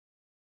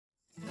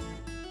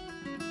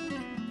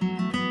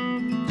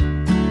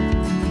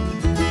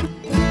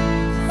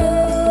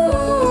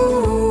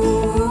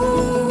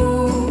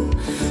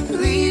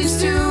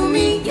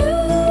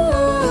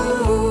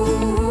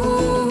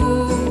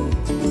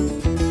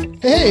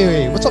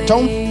Hey, what's up,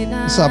 Tone?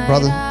 What's up,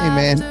 brother? Hey,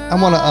 man. I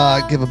want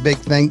to give a big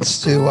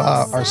thanks to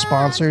our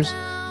sponsors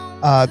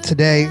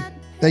today.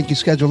 Thank you,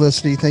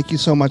 Schedulicity. Thank you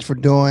so much for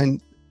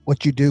doing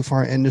what you do for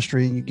our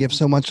industry. You give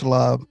so much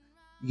love.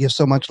 You give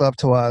so much love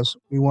to us.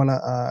 We want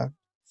to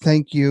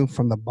thank you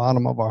from the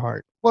bottom of our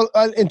heart. Well,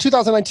 in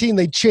 2019,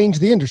 they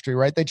changed the industry,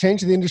 right? They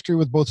changed the industry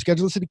with both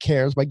Schedulicity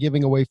Cares by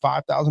giving away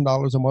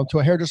 $5,000 a month to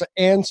a hairdresser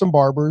and some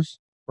barbers,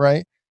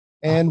 right?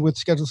 And with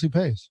Schedulicity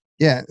Pays.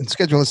 Yeah, and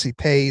Schedulicity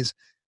Pays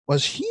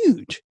was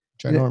huge.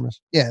 Ginormous.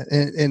 Yeah,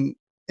 and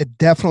it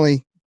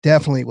definitely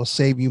will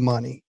save you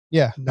money.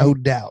 Yeah. No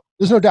doubt.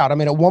 There's no doubt. I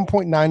mean, a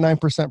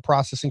 1.99%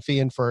 processing fee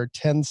and for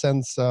 10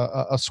 cents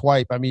a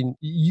swipe. I mean,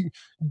 you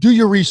do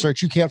your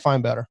research. You can't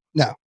find better.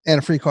 No, and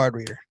a free card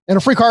reader. And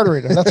a free card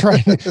reader. That's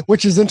right.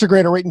 Which is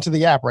integrated right into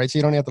the app, right? So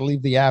you don't have to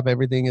leave the app.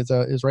 Everything is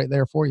right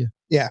there for you.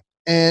 Yeah.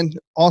 And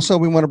also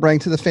we want to bring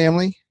to the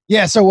family.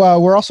 Yeah, so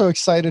we're also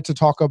excited to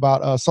talk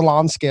about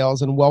Salon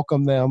Scales and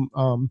welcome them.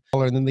 And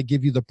then they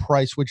give you the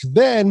price, which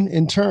then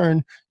in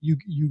turn you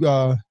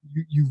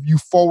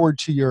forward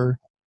to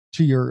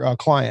your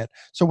client.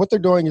 So what they're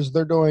doing is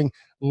they're doing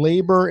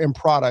labor and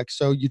products.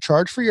 So you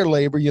charge for your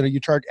labor. You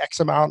charge X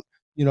amount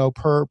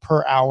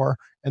per hour,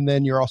 and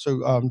then you're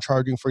also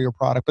charging for your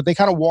product. But they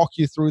kind of walk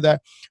you through that.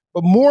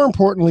 But more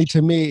importantly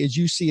to me is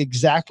you see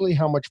exactly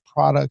how much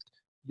product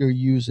you're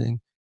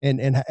using.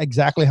 And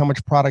exactly how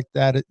much product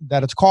that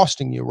it's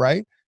costing you,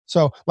 right?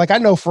 So, like, I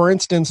know, for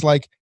instance,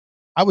 like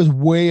I was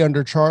way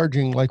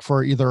undercharging, like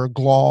for either a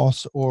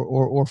gloss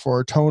or for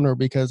a toner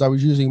because I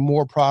was using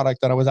more product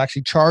than I was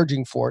actually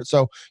charging for it.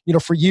 So,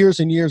 for years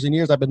and years and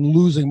years, I've been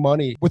losing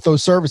money with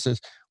those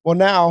services. Well,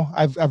 now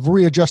I've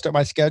readjusted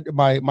my schedule,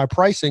 my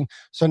pricing,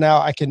 so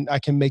now I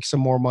can make some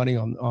more money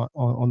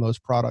on those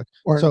products.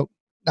 So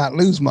not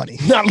lose money.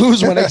 Not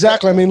lose money,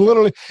 exactly. I mean,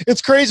 literally,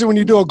 it's crazy when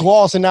you do a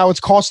gloss and now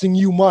it's costing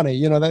you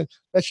money.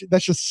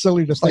 That's just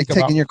silly to think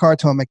about. Taking your car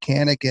to a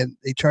mechanic and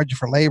they charge you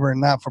for labor and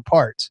not for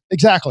parts.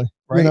 Exactly.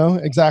 Right.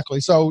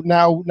 Exactly. So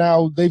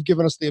now they've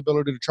given us the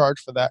ability to charge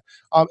for that.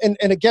 And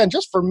again,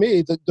 just for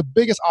me, the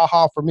biggest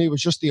aha for me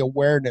was just the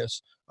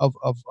awareness of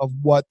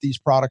what these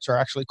products are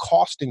actually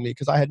costing me,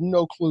 because I had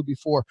no clue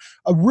before.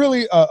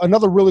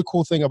 Another really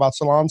cool thing about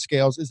Salon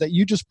Scales is that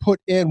you just put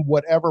in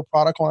whatever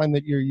product line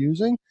that you're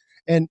using,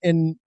 and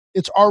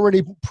it's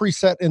already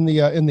preset in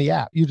the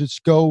app. You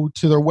just go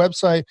to their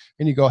website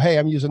and you go, hey,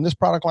 I'm using this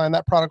product line,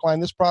 that product line,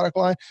 this product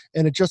line,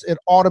 and it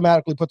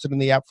automatically puts it in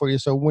the app for you.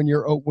 So when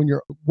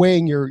you're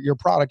weighing your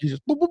product, you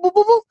just boop, boop, boop,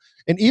 boop, boop.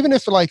 And even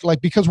if like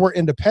because we're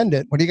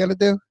independent, what do you got to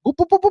do? Boop,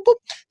 boop, boop, boop,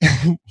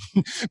 boop.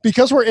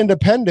 Because we're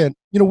independent,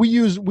 we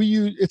use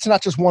it's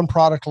not just one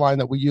product line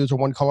that we use or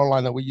one color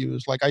line that we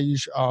use. Like I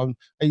use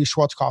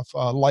Schwarzkopf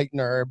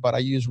lightener, but I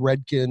use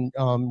Redken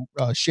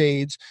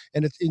shades,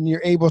 and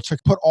you're able to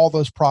put all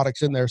those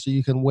products in there so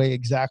you can weigh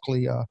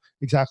exactly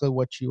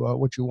what you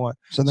want.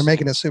 So they're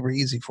making it super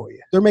easy for you.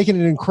 They're making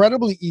it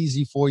incredibly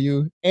easy for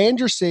you, and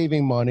you're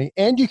saving money,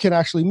 and you can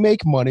actually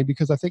make money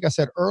because I think I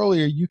said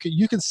earlier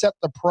you can set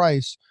the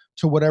price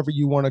to whatever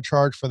you want to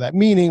charge for that.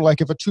 Meaning, like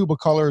if a tube of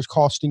color is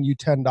costing you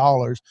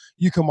 $10,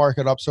 you can mark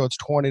it up so it's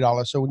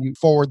 $20. So when you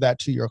forward that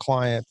to your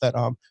client, that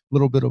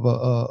little bit of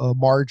a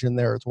margin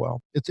there as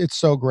well. It's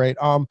so great.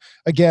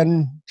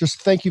 Again,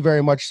 just thank you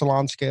very much,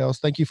 Salon Scales.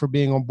 Thank you for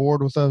being on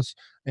board with us,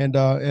 and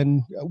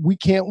we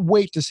can't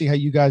wait to see how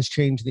you guys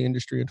change the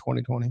industry in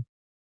 2020.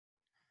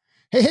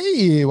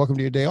 Hey, welcome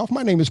to your day off.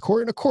 My name is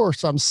Corey, and of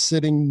course, I'm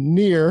sitting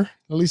near,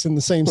 at least in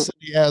the same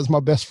city as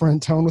my best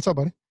friend, Tone. What's up,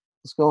 buddy?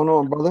 What's going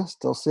on, brother?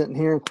 Still sitting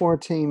here in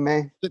quarantine,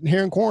 man. Sitting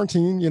here in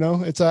quarantine,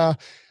 it's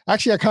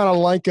actually I kind of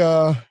like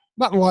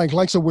not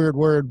like's a weird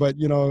word, but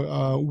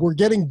we're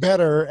getting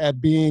better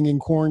at being in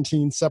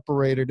quarantine,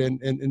 separated,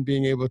 and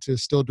being able to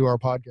still do our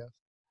podcast.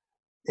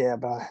 Yeah,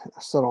 but I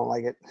still don't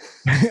like it.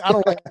 I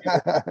don't like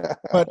it,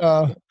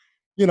 but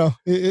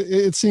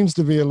it seems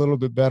to be a little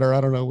bit better.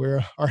 I don't know,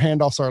 our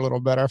handoffs are a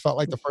little better. I felt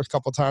like the first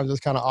couple of times it was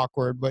kind of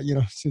awkward, but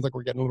it seems like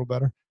we're getting a little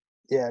better.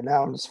 Yeah,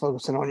 now I'm just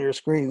focusing on your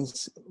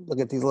screens. Look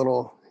at these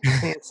little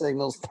hand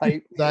signals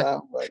type.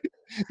 Exactly.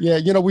 Yeah,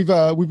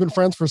 we've been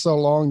friends for so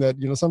long that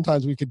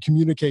sometimes we could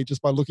communicate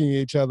just by looking at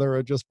each other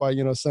or just by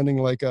sending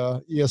like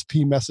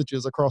ESP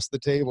messages across the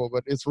table.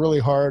 But it's really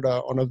hard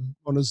on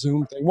a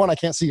Zoom thing. One, I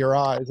can't see your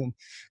eyes, and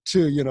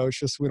two, it's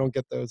just we don't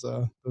get those.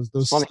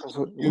 Funny,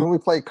 when we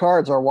play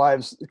cards, our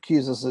wives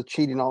accuse us of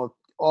cheating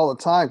all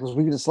the time because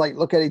we can just like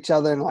look at each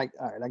other and like,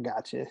 all right, I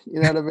got you. You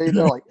know what I mean?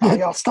 They're like, oh,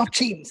 y'all stop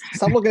cheating.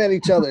 Stop looking at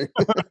each other.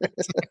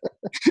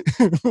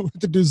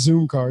 To do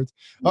Zoom cards.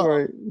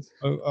 Right.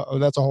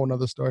 That's a whole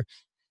nother story.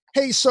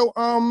 Hey, so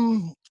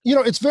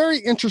it's very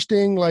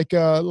interesting. Like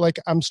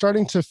I'm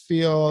starting to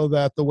feel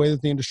that the way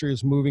that the industry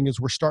is moving is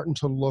we're starting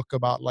to look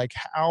about like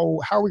how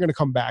are we going to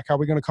come back? How are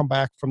we going to come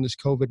back from this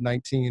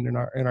COVID-19?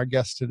 And our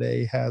guest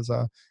today has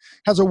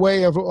a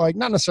way of like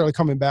not necessarily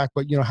coming back,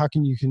 but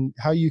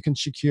how you can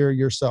secure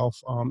yourself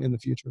in the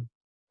future.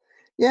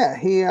 Yeah,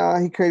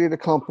 he created a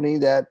company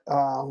that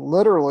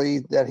literally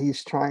that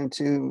he's trying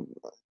to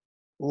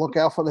look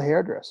out for the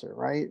hairdresser,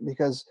 right?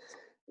 Because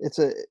it's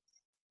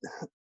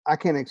I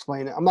can't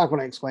explain it. I'm not going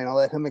to explain. I'll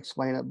let him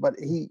explain it. But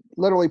he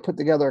literally put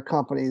together a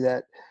company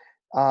that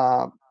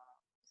uh,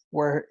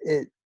 where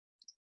it,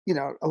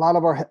 a lot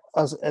of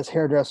us as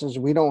hairdressers,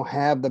 we don't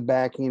have the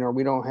backing or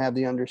we don't have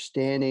the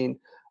understanding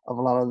of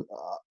a lot of,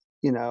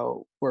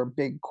 where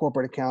big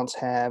corporate accounts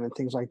have and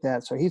things like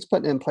that. So he's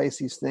putting in place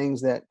these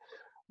things that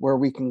where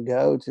we can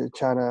go to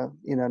try to,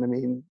 what I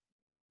mean,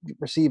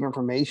 receive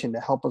information to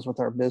help us with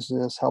our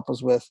business, help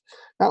us with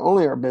not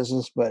only our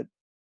business, but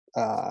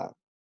uh,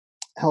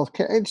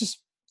 healthcare. It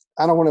just,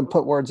 I don't want to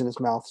put words in his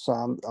mouth, so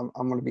I'm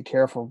going to be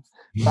careful.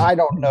 But I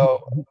don't know,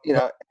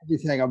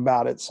 everything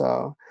about it.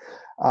 So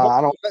Well,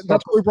 I don't.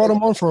 that's what we brought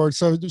him on for,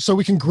 so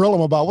we can grill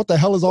him about what the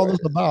hell is all this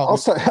about.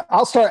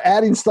 I'll start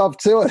adding stuff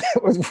to it,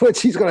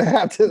 which he's going to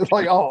have to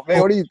like. Oh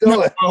man, what are you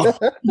doing?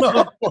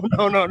 No.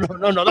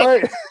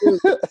 Right.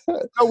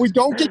 No, we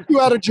don't get you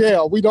out of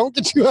jail. We don't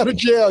get you out of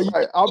jail.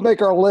 Right. I'll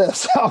make our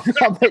list. I'll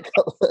make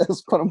a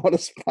list. Put him on a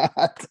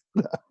spot.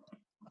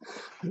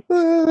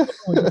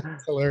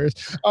 That's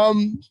hilarious.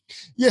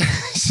 Yeah.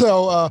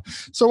 So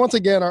once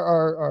again,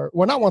 our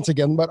well, not once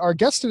again, but our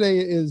guest today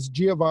is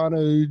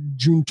Giovanni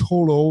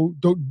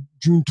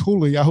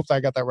Giuntoli. I hope I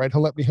got that right.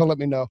 He'll let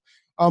me know.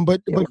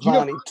 But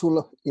Giovanni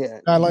Tula, yeah,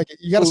 I like it.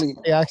 You got to say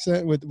the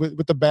accent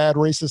with the bad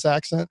racist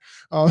accent.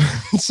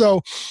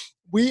 So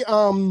we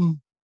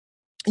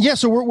yeah,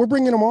 so we're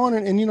bringing him on,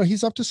 and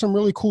he's up to some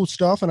really cool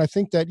stuff, and I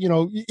think that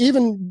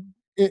even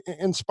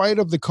in spite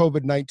of the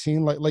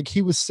COVID-19, like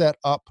he was set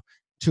up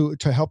to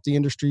help the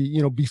industry,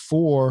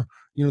 before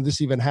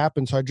this even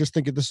happened. So I just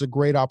think that this is a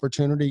great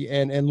opportunity,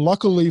 and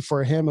luckily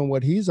for him and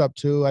what he's up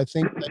to, I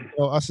think that,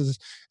 us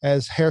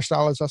as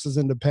hairstylists, us as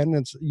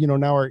independents,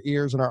 now our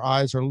ears and our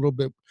eyes are a little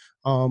bit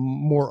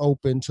more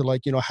open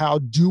to how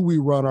do we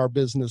run our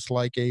business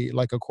like a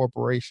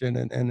corporation,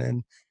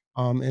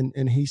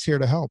 and he's here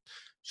to help.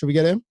 Should we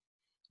get in?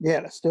 Yeah,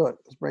 let's do it.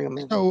 Let's bring him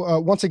in. So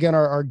once again,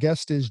 our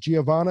guest is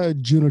Giovanni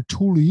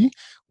Giuntoli.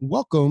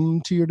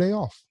 Welcome to your day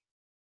off.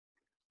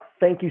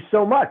 Thank you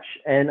so much.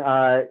 And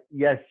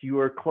yes, you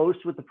were close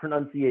with the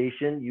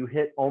pronunciation. You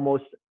hit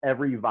almost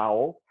every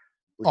vowel,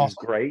 which is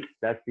great.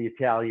 That's the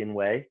Italian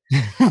way.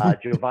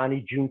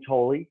 Giovanni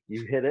Giuntoli,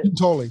 you hit it.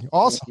 Giuntoli,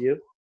 awesome.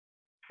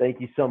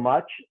 Thank you so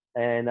much.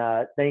 And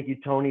thank you,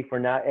 Tony, for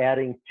not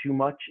adding too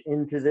much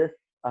into this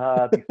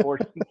before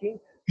speaking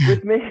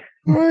with me.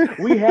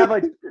 We have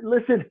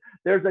listen,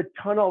 there's a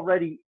ton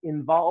already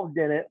involved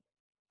in it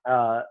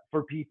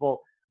for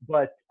people,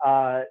 but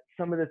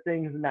some of the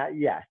things not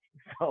yet.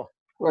 So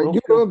right,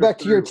 you're going back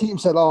to your team,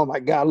 said, "Oh my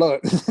God,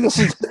 look, this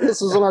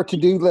is on our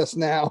to-do list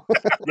now."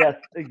 Yes,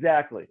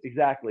 exactly.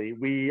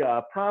 We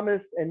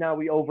promised, and now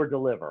we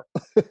over-deliver.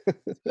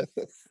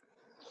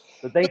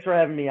 So thanks for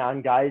having me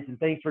on, guys, and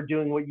thanks for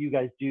doing what you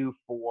guys do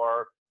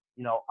for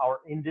our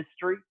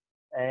industry,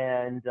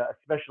 and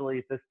especially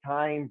at this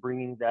time,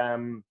 bringing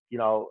them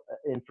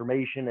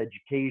information,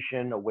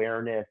 education,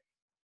 awareness,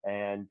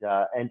 and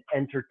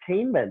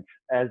entertainment,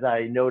 as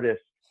I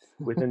noticed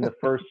within the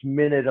first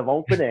minute of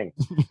opening.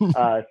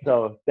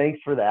 So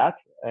thanks for that,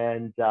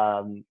 and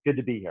good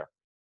to be here.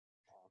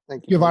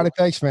 Thank you, Giovanni.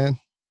 Thanks, man.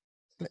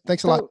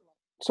 Thanks a lot.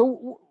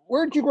 So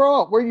where did you grow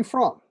up? Where are you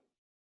from?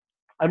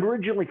 I'm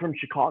originally from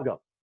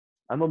Chicago.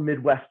 I'm a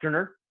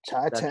Midwesterner.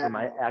 That's where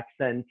my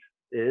accent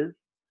is.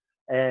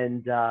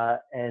 And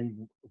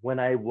when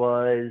I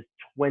was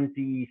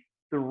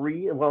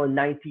 23, well, in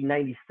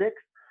 1996,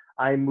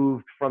 I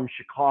moved from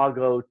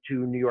Chicago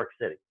to New York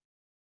City.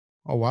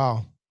 Oh,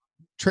 wow.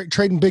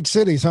 Trading big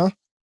cities, huh?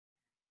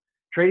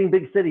 Trading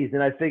big cities.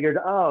 And I figured,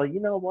 oh,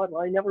 you know what?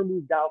 Well, I never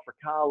moved out for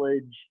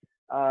college.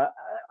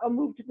 I'll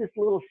move to this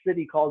little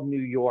city called New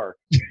York.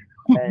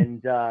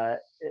 and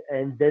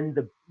then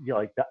the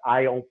the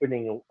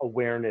eye-opening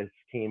awareness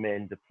came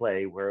into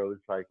play, where it was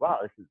like, wow,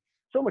 this is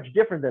so much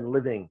different than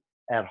living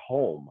at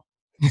home.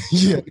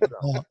 Yeah.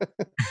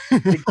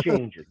 Big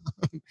changes.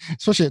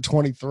 Especially at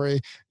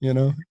 23,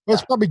 Well,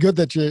 it's probably good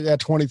that you're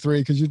at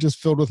 23 because you're just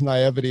filled with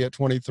naivety at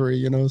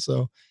 23,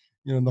 so,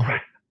 the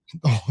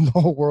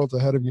whole world's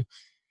ahead of you.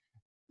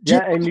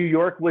 Yeah, and New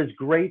York was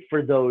great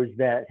for those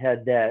that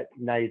had that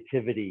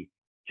naivety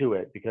to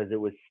it, because it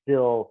was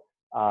still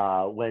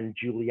when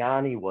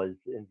Giuliani was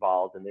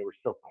involved and they were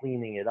still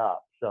cleaning it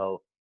up.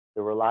 So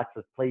there were lots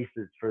of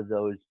places for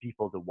those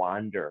people to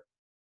wander.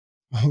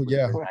 Oh,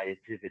 yeah.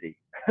 Naivety.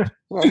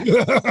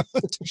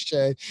 Touche.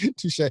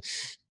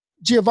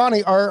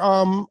 Giovanni,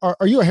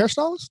 are you a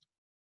hairstylist?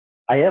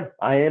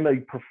 I am a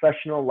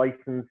professional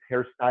licensed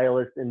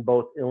hairstylist in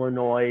both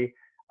Illinois,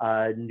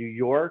 New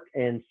York,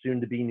 and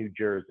soon to be New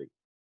Jersey.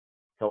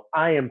 So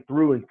I am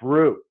through and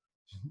through.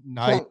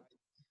 Nice. So,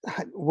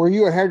 were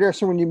you a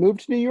hairdresser when you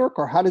moved to New York,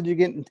 or how did you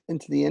get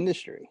into the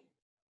industry?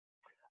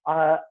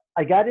 I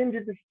got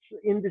into this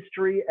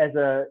industry as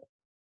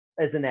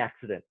an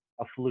accident,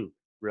 a fluke,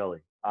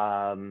 really.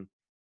 I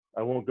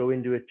won't go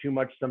into it too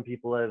much. Some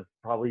people have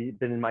probably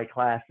been in my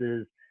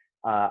classes.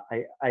 I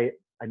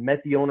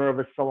met the owner of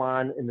a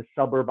salon in the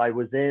suburb I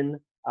was in,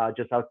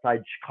 just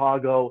outside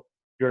Chicago,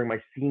 during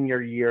my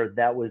senior year.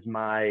 That was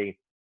my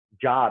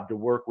job to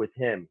work with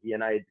him. He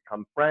and I had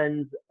become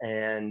friends,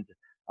 and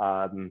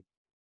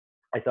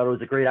I thought it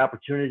was a great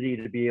opportunity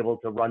to be able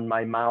to run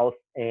my mouth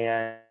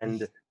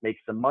and make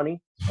some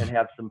money and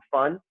have some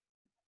fun.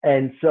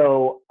 And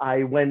so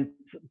I went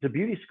to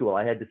beauty school.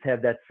 I had to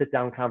have that sit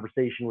down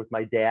conversation with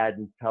my dad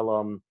and tell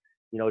him,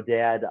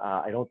 Dad,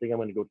 I don't think I'm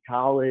going to go to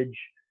college.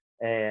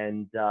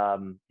 And,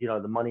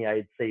 the money I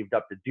had saved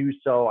up to do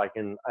so,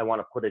 I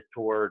want to put it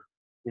toward,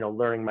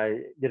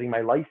 getting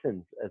my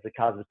license as a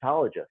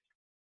cosmetologist,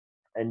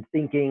 and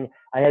thinking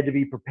I had to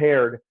be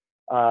prepared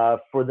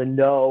for the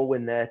no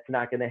when that's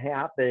not going to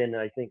happen. And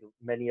I think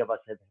many of us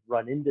have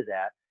run into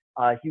that.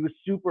 He was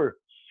super,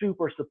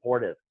 super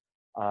supportive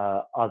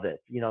of it.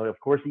 Of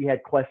course, he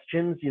had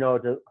questions,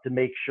 to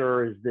make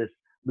sure, is this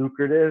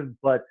lucrative?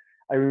 But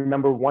I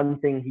remember one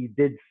thing he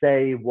did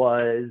say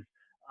was,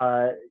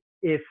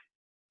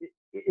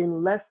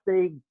 unless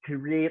they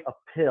create a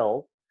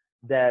pill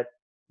that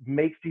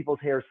makes people's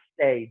hair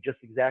stay just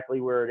exactly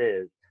where it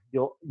is,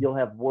 you'll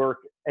have work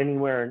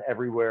anywhere and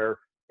everywhere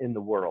in the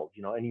world,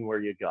 anywhere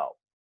you go.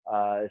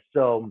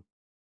 So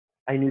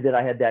I knew that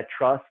I had that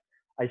trust.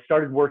 I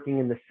started working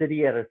in the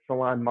city at a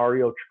salon,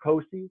 Mario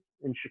Tricosi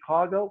in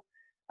Chicago.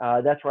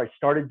 That's where I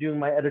started doing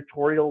my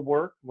editorial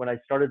work, when I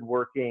started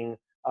working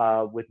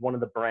with one of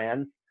the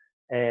brands.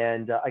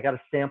 And I got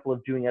a sample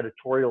of doing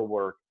editorial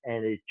work,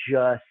 and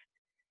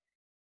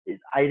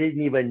I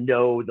didn't even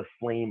know the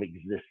flame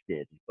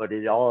existed, but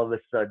it all of a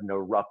sudden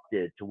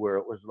erupted to where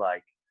it was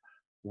like,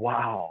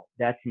 wow,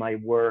 that's my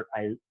work.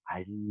 I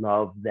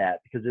love that,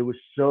 because it was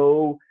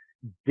so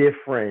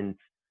different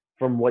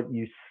from what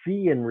you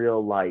see in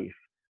real life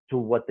to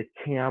what the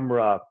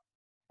camera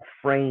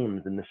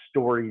frames and the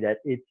story that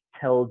it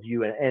tells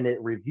you and it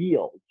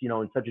reveals,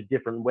 in such a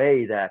different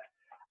way, that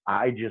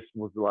I just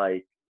was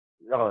like,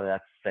 oh,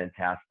 that's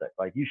fantastic.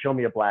 Like, you show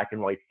me a black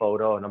and white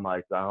photo and I'm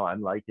like, oh,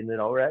 I'm liking it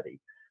already.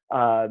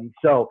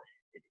 So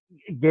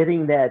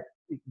getting that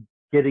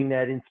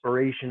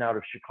inspiration out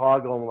of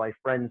Chicago, and my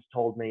friends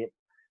told me,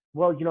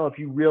 well, if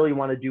you really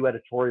want to do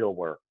editorial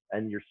work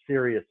and you're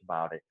serious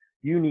about it,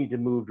 you need to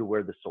move to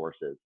where the source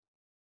is.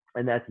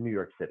 And that's New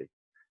York City.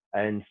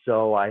 And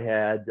so I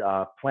had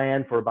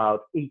planned for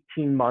about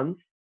 18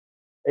 months.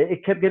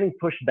 It kept getting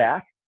pushed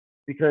back,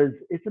 because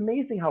it's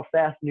amazing how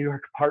fast New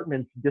York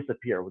apartments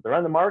disappear. They're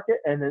on the market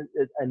and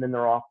then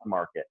they're off the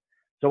market.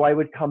 So I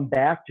would come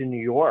back to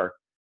New York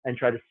and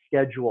try to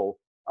schedule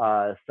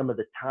some of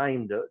the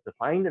time to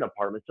find an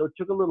apartment. So it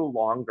took a little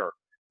longer,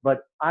 but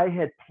I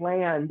had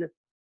planned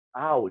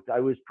out. I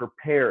was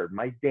prepared.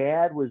 My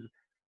dad was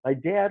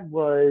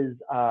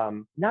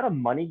not a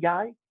money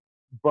guy,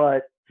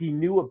 but he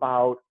knew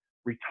about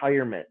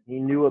retirement. He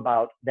knew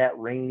about that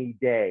rainy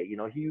day.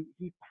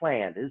 He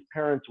planned. His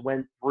parents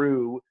went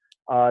through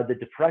the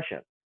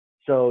Depression.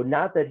 So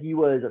not that he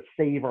was a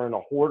saver and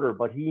a hoarder,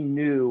 but he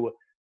knew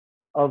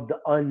of the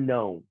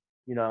unknown.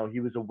 He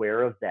was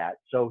aware of that.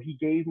 So he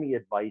gave me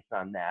advice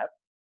on that.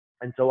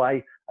 And so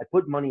I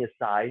put money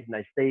aside and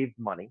I saved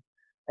money,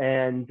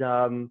 and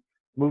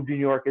moved to New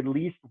York, at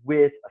least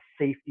with a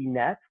safety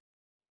net.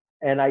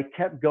 And I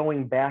kept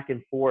going back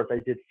and forth. I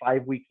did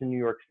 5 weeks in New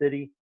York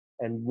City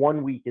and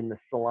 1 week in the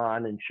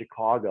salon in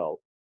Chicago,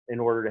 in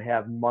order to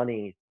have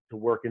money to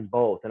work in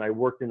both. And I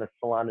worked in a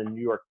salon in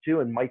New York too.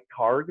 And Mike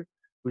Karg,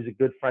 who's a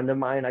good friend of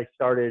mine, I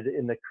started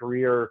in the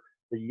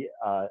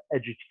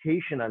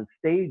education on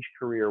stage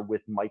career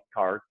with Mike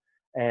Karg.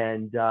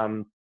 And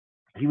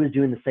he was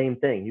doing the same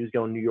thing. He was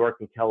going to New York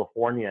and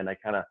California, and I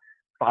kind of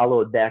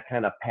followed that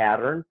kind of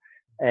pattern,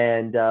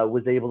 and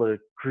was able to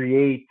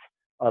create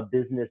a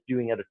business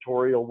doing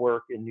editorial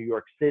work in New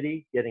York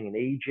City, getting an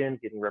agent,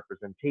 getting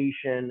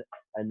representation,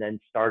 and then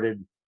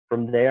started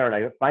from there. And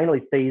I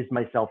finally phased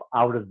myself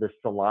out of the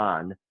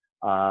salon,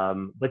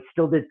 but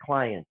still did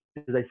clients,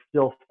 because I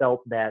still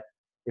felt that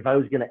if I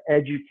was going to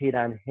educate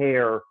on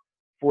hair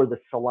for the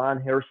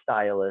salon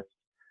hairstylist,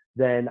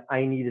 then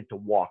I needed to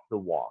walk the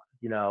walk,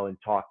 and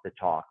talk the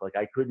talk. Like,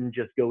 I couldn't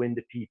just go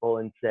into people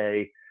and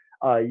say,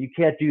 you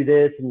can't do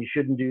this and you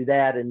shouldn't do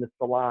that in the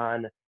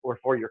salon or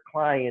for your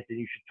client, and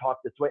you should talk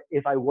this way,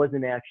 if I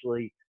wasn't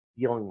actually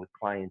dealing with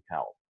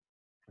clientele.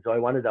 So I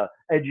wanted to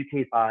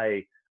educate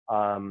by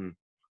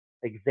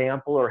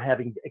example, or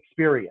having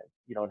experience,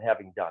 and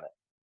having done it.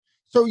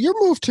 So your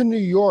move to New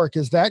York,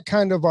 is that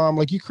kind of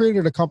like, you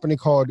created a company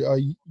called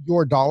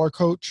Your Dollar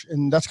Coach,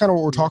 and that's kind of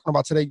what we're talking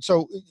about today.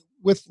 So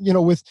with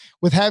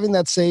having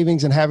that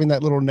savings and having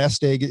that little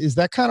nest egg, is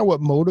that kind of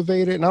what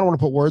motivated? And I don't want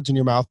to put words in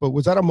your mouth, but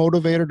was that a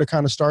motivator to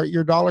kind of start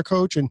Your Dollar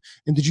Coach? And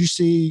did you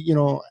see,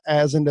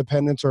 as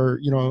independents, or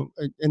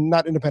and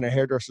not independent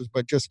hairdressers,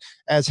 but just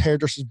as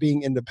hairdressers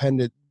being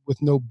independent with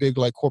no big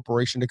like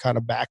corporation to kind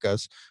of back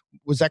us?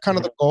 Was that kind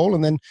of the goal?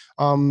 And then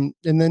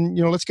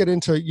let's get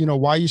into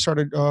why you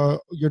started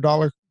Your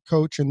Dollar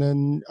Coach, and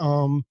then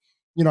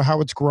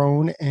how it's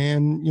grown,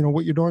 and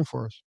what you're doing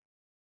for us.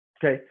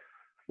 Okay.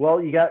 Well,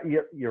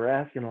 you're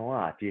asking a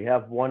lot. Do you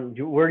have one?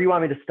 Where do you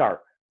want me to start?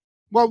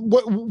 Well,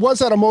 was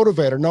that a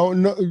motivator? No,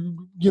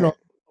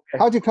 Okay.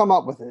 How'd you come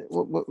up with it?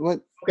 What?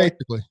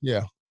 Basically,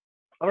 yeah.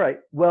 All right.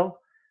 Well,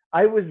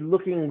 I was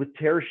looking with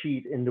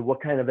Tearsheet into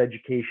what kind of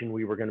education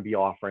we were going to be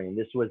offering.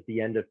 This was the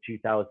end of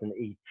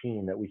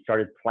 2018 that we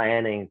started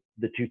planning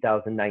the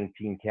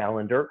 2019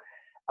 calendar.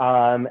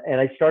 And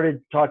I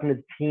started talking to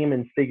the team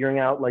and figuring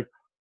out, like,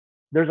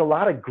 there's a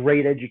lot of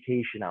great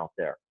education out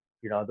there.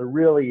 There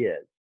really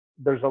is.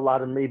 There's a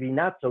lot of maybe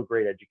not so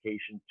great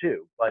education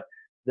too, but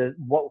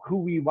who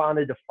we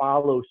wanted to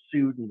follow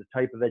suit and the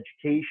type of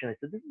education, I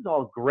said, this is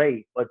all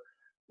great, but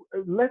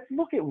let's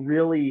look at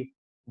really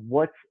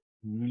what's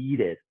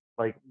needed.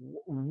 Like,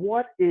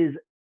 what's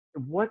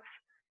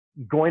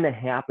going to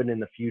happen in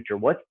the future?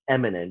 What's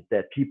imminent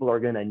that people are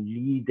going to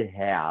need to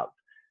have?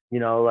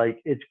 Like,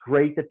 it's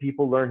great that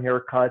people learn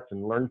haircuts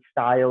and learn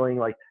styling.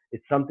 Like,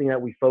 it's something that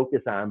we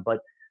focus on, but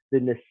the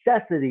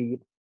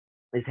necessity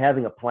is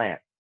having a plan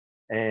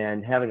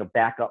and having a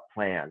backup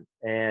plan.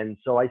 And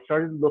so I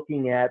started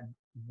looking at,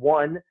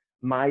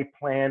 my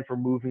plan for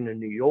moving to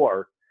New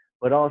York,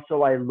 but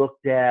also I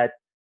looked at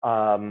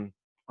other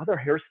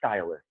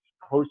hairstylists,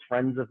 close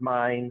friends of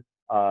mine,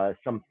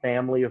 some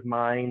family of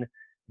mine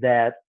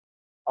that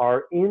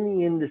are in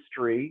the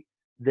industry.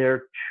 They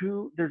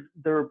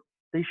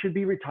should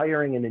be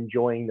retiring and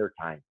enjoying their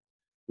time.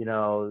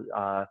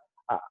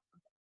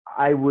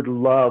 I would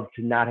love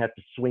to not have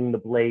to swing the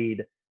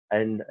blade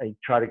and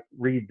try to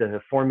read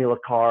the formula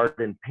card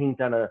and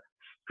paint on a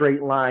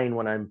straight line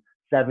when I'm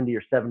 70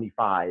 or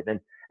 75. And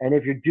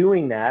if you're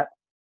doing that,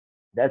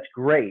 that's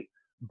great.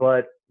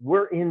 But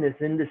we're in this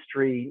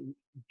industry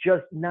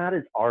just not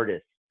as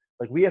artists.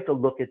 Like, we have to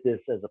look at this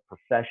as a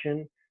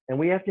profession, and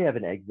we have to have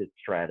an exit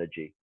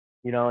strategy.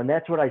 And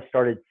that's what I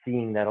started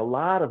seeing, that a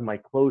lot of my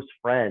close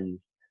friends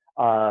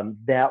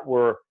that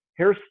were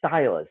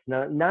hairstylists,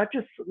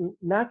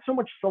 not so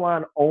much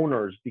salon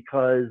owners,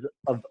 because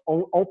of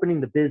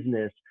opening the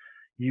business,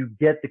 you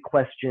get the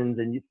questions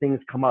and things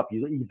come up.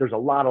 There's a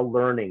lot of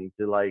learning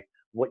to, like,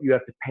 what you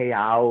have to pay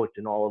out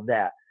and all of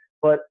that.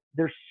 But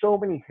there's so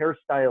many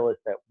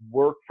hairstylists that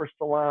work for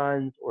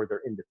salons, or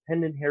they're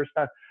independent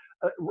hairstylists,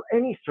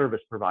 any service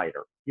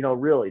provider.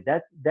 Really,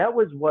 that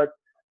was what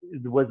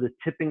was the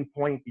tipping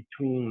point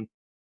between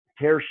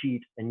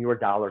Tearsheet and Your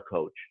Dollar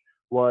Coach.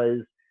 Was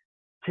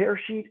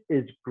Tearsheet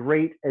is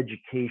great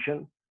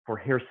education for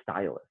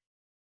hairstylists.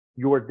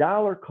 Your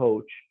Dollar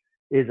Coach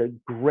is a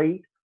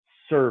great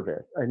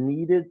service, a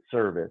needed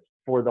service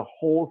for the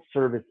whole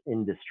service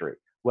industry.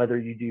 Whether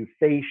you do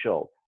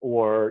facial,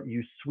 or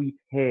you sweep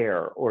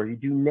hair, or you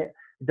do it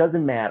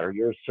doesn't matter.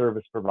 You're a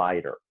service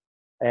provider.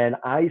 And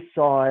I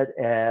saw it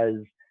as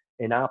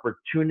an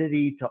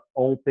opportunity to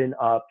open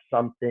up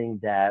something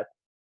that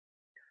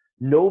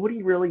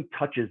nobody really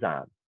touches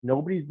on.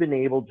 Nobody's been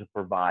able to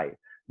provide.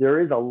 There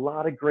is a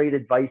lot of great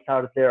advice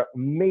out there,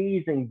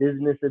 amazing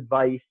business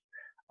advice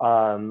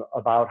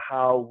about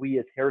how we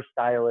as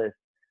hairstylists,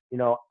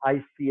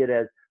 I see it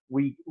as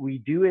we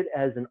do it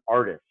as an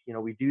artist.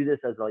 We do this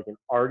as like an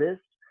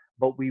artist,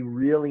 but we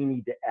really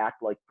need to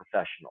act like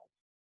professionals.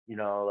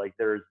 Like,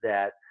 there's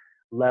that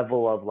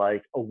level of,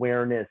 like,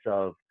 awareness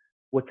of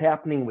what's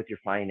happening with your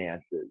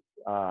finances.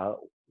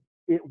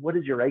 What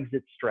is your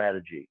exit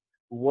strategy?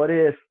 What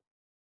if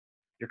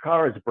your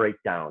car is a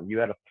breakdown? You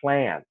had a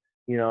plan,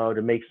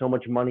 to make so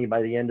much money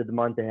by the end of the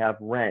month to have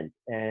rent,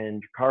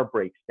 and your car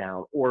breaks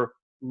down, or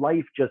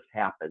life just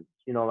happens.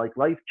 Like,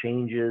 life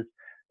changes,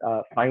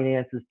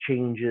 finances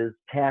changes,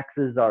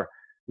 taxes are,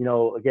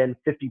 again,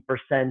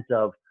 50%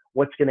 of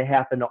what's going to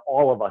happen to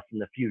all of us in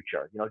the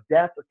future,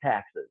 death or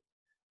taxes.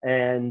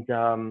 And,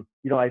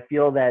 I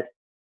feel that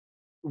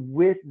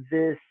with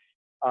this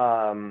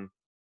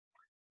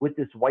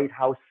White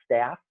House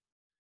staff,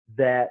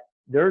 that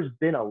there's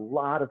been a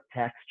lot of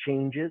tax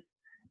changes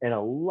and a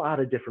lot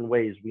of different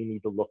ways we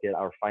need to look at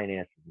our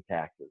finances and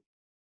taxes.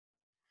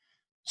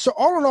 So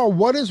all in all,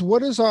 what is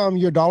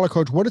Your Dollar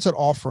Coach? What is it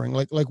offering?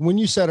 Like when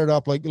you set it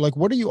up, like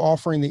what are you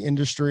offering the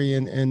industry,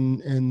 and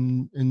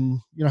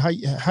how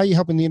you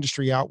helping the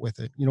industry out with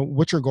it?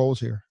 What's your goals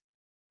here?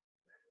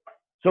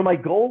 So my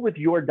goal with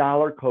Your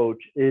Dollar Coach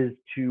is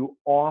to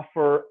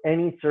offer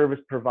any service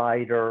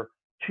provider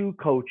 2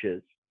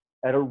 coaches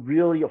at a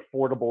really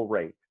affordable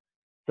rate.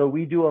 So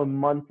we do a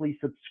monthly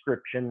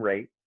subscription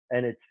rate,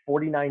 and it's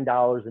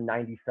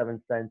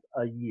 $49.97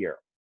 a year.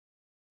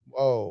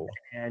 Whoa.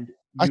 And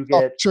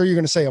sure you're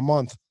going to say a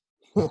month.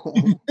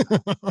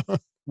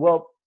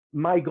 Well,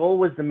 my goal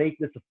was to make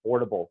this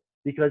affordable,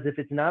 because if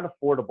it's not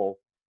affordable,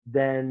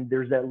 then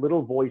there's that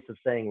little voice of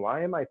saying,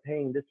 why am I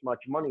paying this much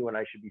money when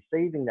I should be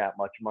saving that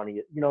much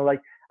money?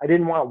 Like, I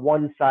didn't want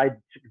one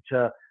side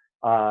to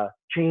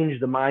change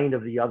the mind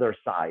of the other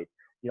side.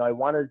 I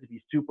wanted it to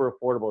be super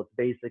affordable. It's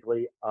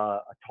basically a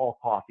tall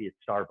coffee at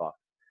Starbucks.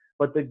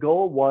 But the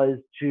goal was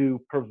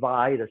to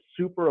provide a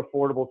super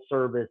affordable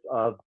service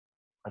of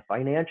a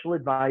financial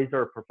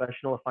advisor, a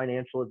professional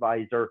financial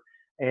advisor,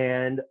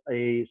 and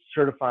a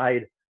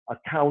certified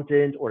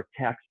accountant or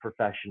tax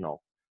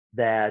professional,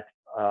 that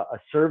a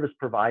service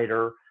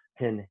provider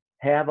can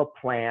have a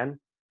plan,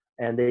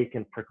 and they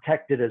can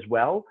protect it as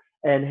well,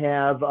 and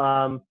have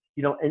and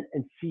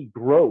see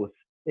growth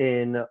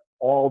in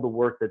all the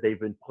work that they've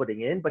been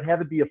putting in, but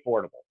have it be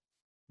affordable.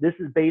 This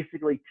is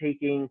basically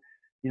taking,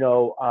 it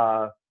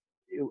was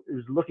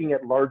looking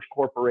at large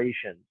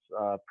corporations,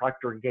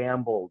 Procter and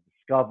Gamble,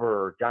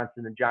 Discover,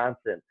 Johnson and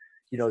Johnson,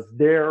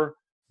 their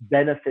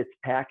benefits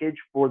package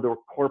for their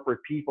corporate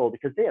people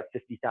because they have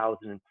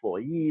 50,000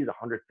 employees,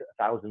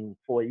 100,000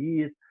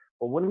 employees.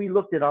 But when we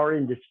looked at our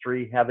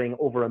industry having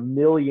over 1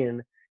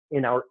 million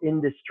in our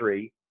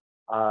industry,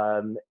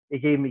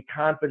 it gave me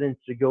confidence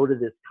to go to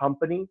this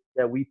company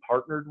that we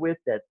partnered with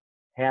that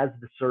has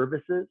the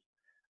services,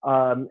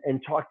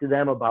 and talk to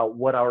them about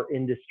what our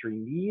industry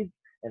needs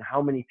and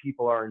how many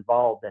people are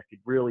involved that could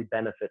really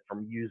benefit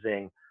from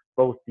using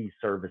both these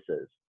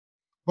services.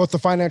 Both the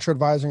financial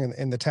advising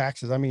and the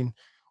taxes. I mean,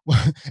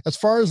 as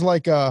far as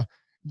like,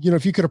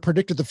 if you could have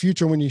predicted the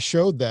future when you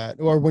showed that,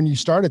 or when you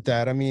started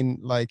that, I mean,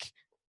 like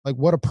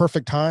what a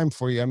perfect time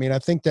for you. I mean, I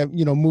think that,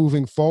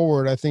 moving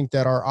forward, I think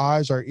that our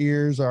eyes, our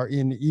ears are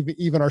in,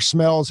 even our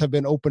smells have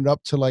been opened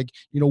up to like,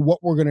 what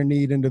we're going to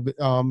need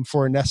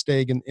for a nest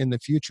egg in the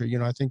future.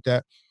 I think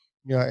that,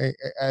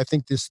 I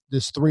think this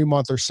 3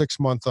 month or 6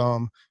 month,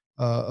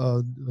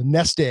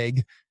 nest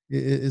egg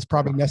is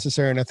probably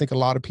necessary. And I think a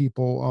lot of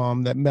people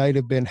that might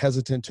have been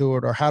hesitant to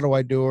it, or how do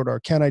I do it,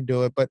 or can I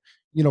do it? But,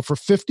 for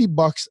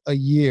 $50 a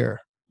year,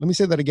 let me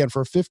say that again,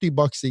 for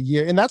 $50 a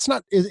year. And that's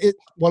not,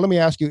 well, let me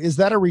ask you, is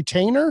that a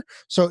retainer?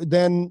 So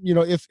then,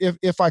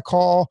 if I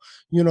call,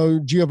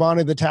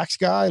 Giovanni, the tax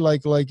guy,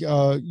 like you're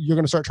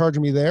going to start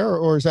charging me there,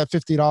 or is that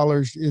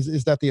 $50?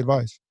 Is that the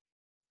advice?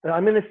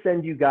 I'm going to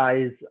send you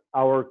guys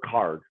our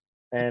card,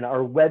 and our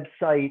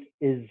website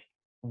is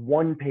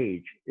one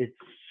page. It's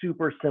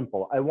super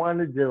simple. I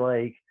wanted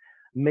to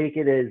make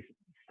it as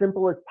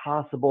simple as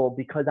possible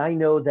because I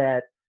know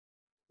that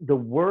the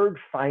word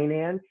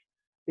finance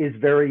is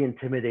very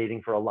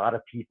intimidating for a lot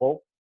of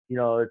people.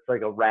 It's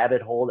like a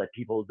rabbit hole that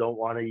people don't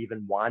want to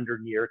even wander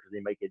near because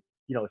they might get,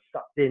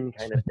 sucked in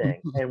kind of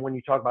thing. And when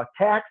you talk about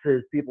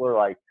taxes, people are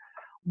like,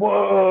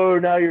 whoa,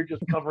 now you're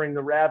just covering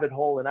the rabbit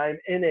hole and I'm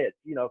in it,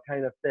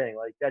 kind of thing.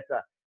 Like that's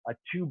a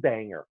two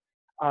banger.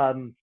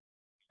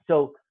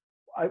 So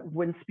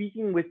when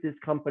speaking with this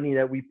company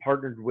that we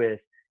partnered with,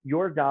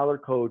 Your Dollar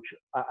Coach,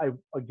 I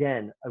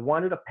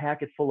wanted a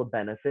packet full of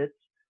benefits.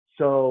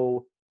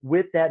 So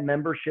with that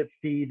membership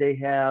fee, they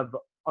have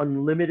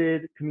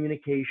unlimited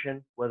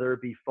communication, whether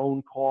it be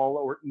phone call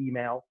or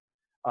email.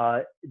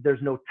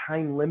 There's no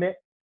time limit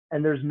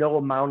and there's no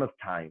amount of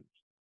times.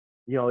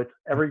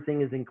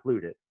 Everything is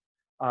included.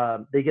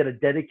 They get a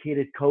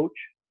dedicated coach,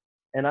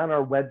 and on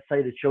our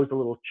website it shows a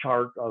little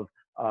chart of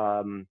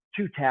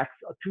two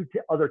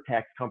other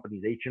tax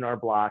companies, H&R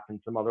Block and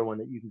some other one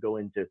that you can go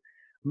into.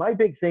 My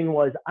big thing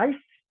was I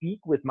speak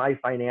with my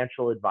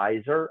financial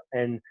advisor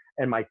and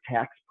my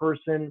tax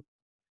person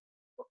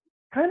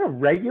kind of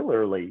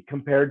regularly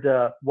compared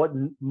to what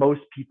most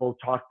people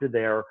talk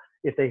to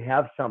if they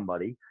have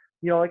somebody.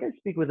 I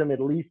speak with them at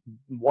least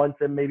once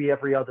and maybe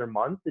every other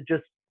month to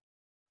just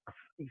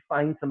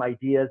find some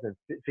ideas and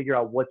figure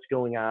out what's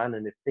going on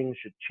and if things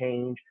should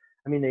change.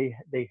 I mean,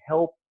 they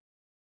help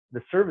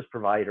the service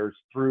providers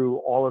through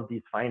all of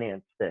these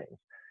finance things,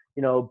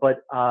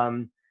 but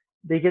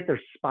they get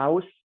their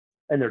spouse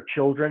and their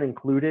children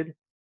included,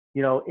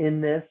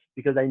 in this,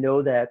 because I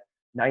know that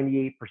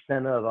 98%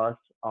 of us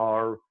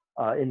are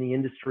in the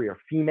industry are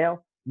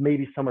female.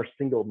 Maybe some are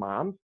single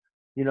moms,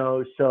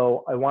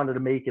 so I wanted to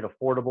make it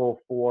affordable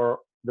for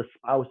the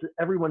spouse.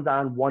 Everyone's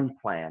on one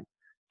plan.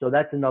 So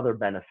that's another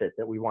benefit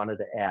that we wanted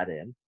to add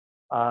in.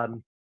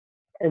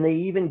 And they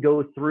even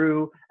go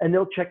through and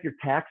they'll check your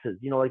taxes.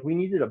 We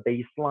needed a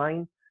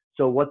baseline.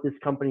 So what this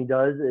company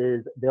does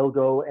is they'll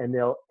go and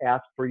they'll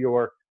ask for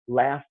your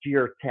last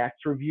year tax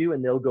review,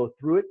 and they'll go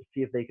through it to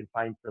see if they can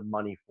find some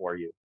money for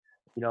you.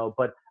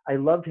 But I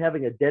loved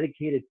having a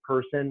dedicated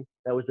person.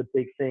 That was a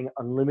big thing.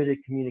 Unlimited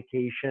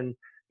communication.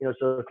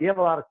 So if you have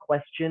a lot of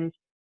questions,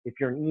 if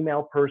you're an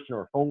email person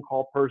or a phone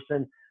call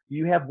person,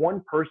 you have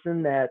one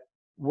person that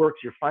works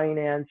your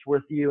finance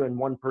with you and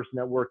one person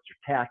that works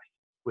your tax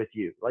with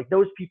you. Like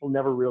those people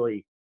never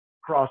really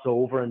cross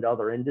over into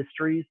other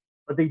industries,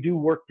 but they do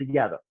work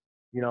together.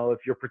 If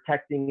you're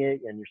protecting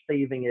it and you're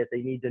saving it,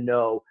 they need to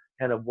know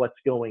kind of what's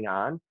going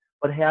on.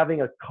 But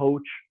having a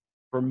coach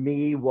for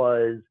me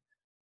was,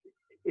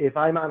 if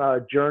I'm on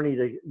a journey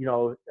to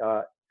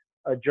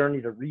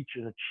reach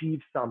and achieve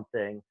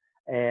something,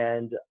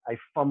 and I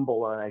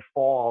fumble and I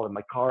fall and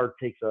my car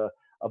takes a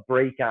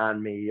break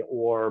on me,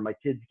 or my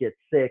kids get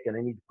sick and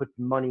I need to put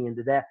some money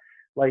into that,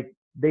 like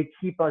they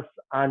keep us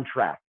on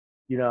track,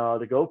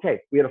 to go, okay,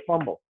 we had a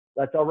fumble.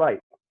 That's all right.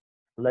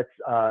 Let's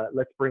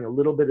bring a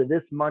little bit of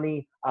this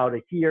money out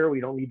of here. We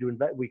don't need to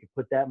invest. We can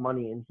put that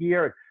money in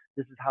here.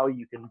 This is how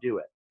you can do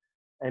it.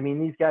 I mean,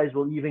 these guys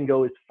will even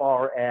go as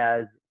far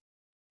as,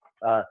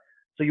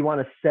 so you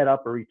want to set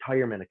up a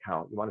retirement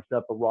account. You want to set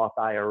up a Roth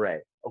IRA.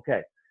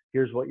 Okay,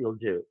 here's what you'll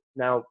do.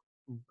 Now,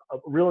 a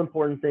real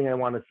important thing I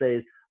want to say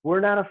is we're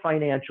not a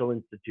financial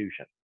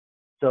institution.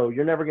 So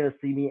you're never going to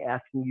see me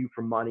asking you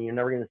for money. You're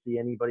never going to see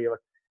anybody else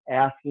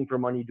asking for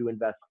money to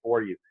invest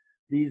for you.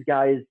 These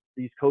guys,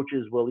 these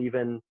coaches will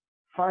even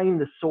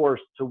find the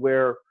source to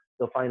where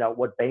They'll find out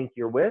what bank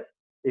you're with.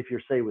 If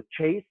you're, say, with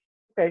Chase,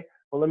 okay,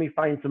 well, let me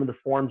find some of the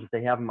forms if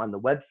they have them on the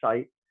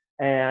website.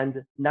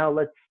 And now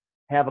let's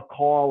have a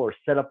call or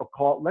set up a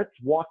call. Let's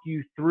walk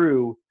you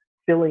through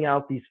filling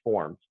out these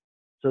forms.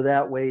 So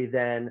that way,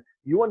 then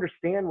you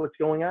understand what's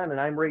going on, and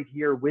I'm right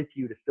here with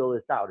you to fill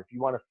this out. If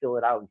you want to fill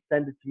it out and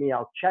send it to me,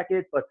 I'll check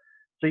it. But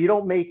so you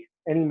don't make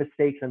any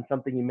mistakes on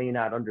something you may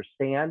not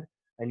understand,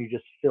 and you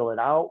just fill it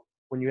out.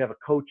 When you have a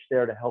coach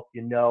there to help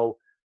you know,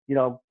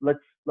 let's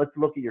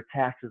look at your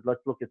taxes.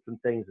 Let's look at some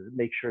things and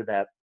make sure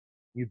that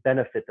you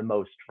benefit the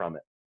most from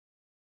it.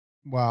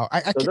 Wow.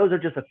 So those are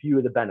just a few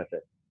of the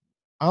benefits.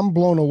 I'm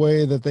blown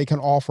away that they can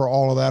offer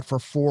all of that for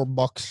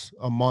 $4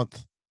 a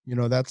month.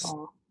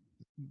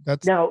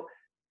 That's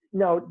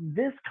now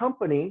this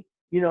company,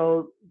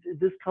 some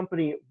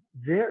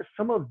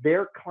of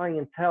their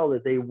clientele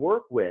that they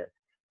work with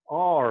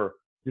are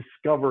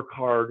Discover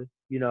Card,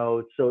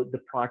 so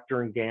the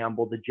Procter and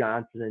Gamble, the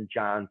Johnson and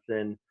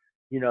Johnson,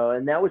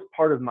 and that was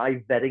part of my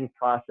vetting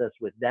process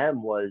with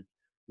them, was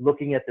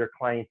looking at their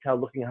clientele,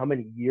 looking at how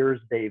many years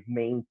they've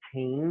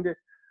maintained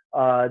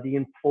the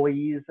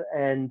employees,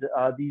 and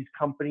these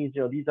companies,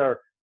 these are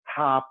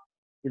top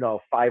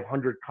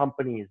 500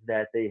 companies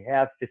that they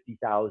have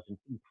 50,000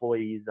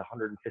 employees,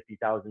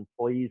 150,000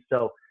 employees.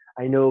 So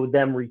I know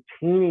them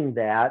retaining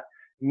that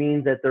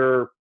means that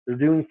they're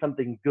doing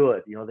something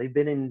good. They've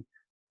been in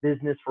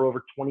business for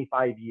over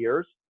 25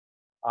 years.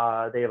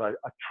 They have a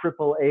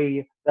triple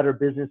A Better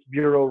Business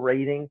Bureau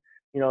rating.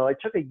 It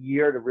took a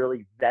year to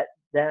really vet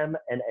them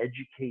and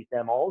educate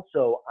them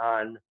also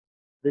on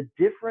the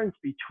difference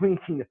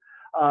between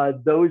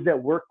those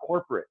that work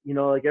corporate.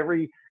 Like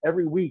every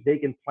week they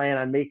can plan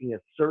on making a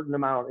certain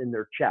amount in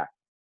their check.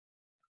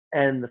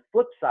 And the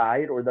flip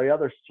side, or the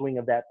other swing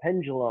of that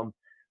pendulum,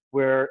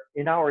 where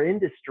in our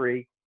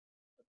industry,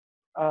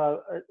 a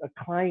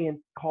client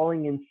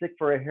calling in sick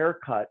for a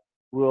haircut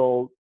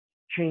will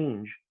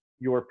change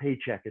your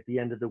paycheck at the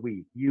end of the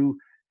week. You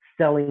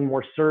selling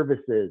more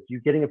services,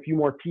 you getting a few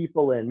more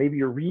people in, maybe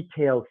your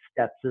retail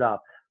steps it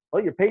up.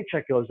 Well, your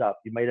paycheck goes up.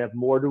 You might have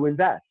more to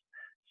invest.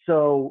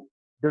 So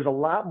there's a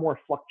lot more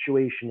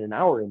fluctuation in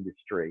our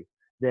industry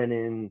than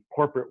in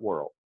corporate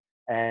world.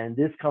 And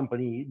this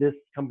company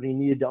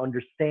needed to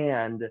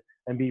understand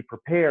and be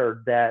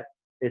prepared that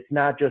it's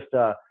not just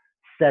a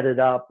set it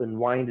up and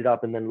wind it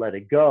up and then let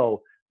it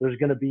go. There's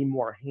going to be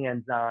more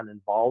hands-on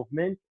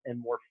involvement and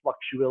more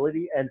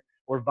fluctuation and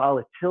more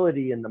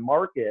volatility in the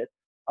market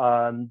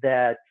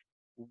that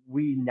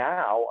we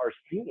now are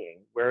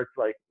seeing, where it's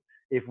like,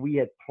 if we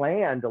had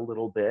planned a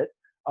little bit,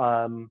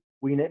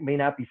 we may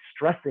not be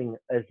stressing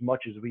as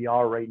much as we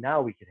are right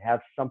now. We could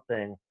have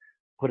something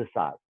put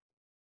aside.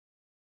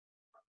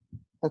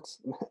 That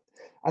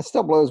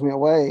still blows me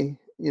away.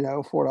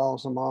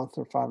 $4 a month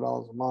or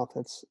 $5 a month.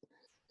 That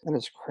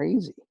is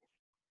crazy.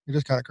 It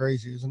is kind of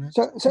crazy, isn't it?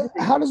 So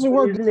how does it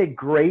work? Isn't it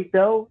great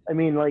though? I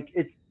mean, like,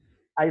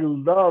 I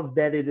love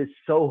that it is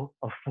so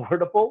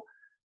affordable,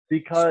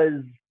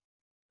 because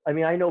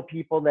I know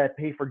people that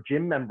pay for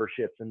gym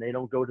memberships and they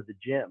don't go to the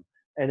gym,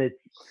 and it's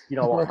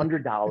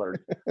 $100,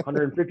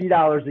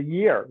 $150 a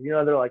year.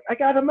 They're like, I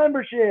got a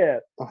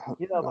membership.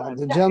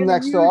 The gym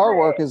next to our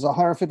work is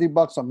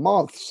 $150 a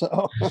month.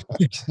 So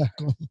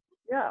exactly.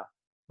 Yeah,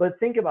 but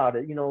think about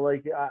it.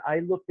 I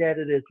looked at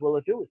it as, well,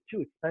 if it was too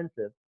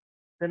expensive,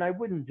 then I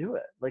wouldn't do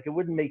it. Like, it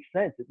wouldn't make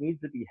sense. It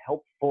needs to be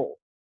helpful,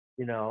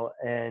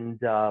 and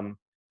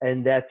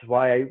that's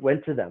why I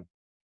went to them.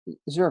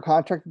 Is there a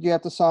contract that you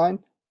have to sign?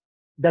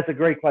 That's a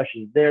great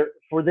question.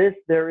 For this,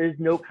 there is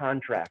no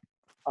contract.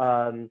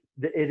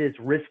 It is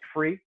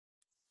risk-free.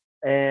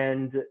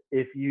 And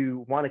if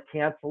you want to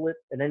cancel it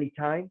at any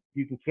time,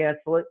 you can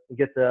cancel it and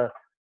get the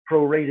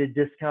prorated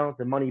discount,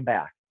 the money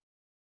back.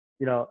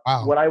 Wow.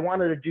 What I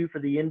wanted to do for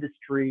the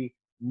industry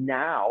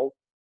now,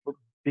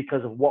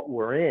 because of what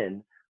we're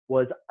in,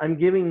 was I'm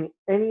giving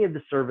any of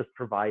the service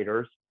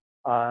providers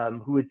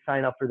who would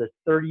sign up for this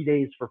 30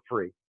 days for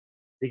free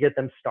to get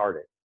them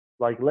started.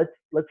 Like, let's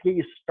get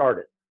you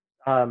started.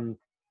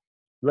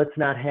 Let's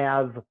not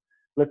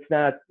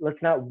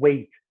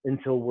wait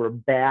until we're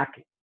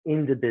back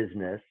into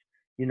business.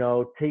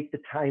 Take the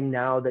time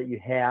now that you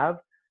have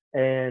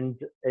and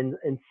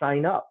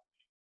sign up.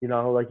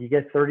 Like, you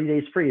get 30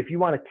 days free. If you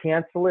want to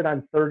cancel it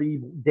on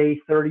day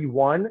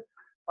 31,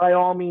 by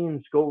all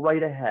means, go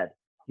right ahead.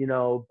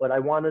 But I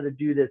wanted to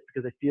do this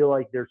because I feel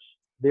like there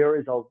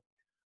is a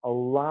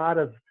lot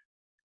of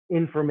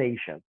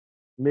information,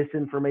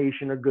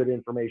 misinformation or good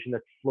information,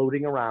 that's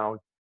floating around.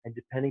 And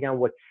depending on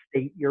what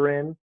state you're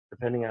in,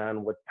 depending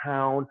on what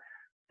town,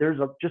 there's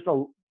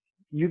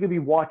you could be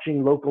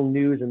watching local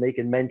news and they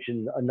can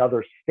mention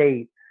another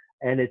state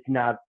and it's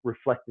not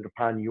reflected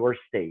upon your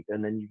state.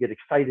 And then you get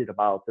excited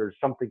about there's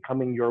something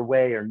coming your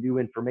way or new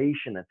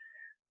information. And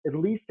at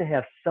least to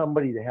have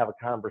somebody to have a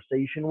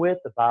conversation with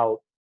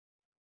about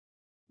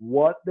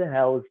what the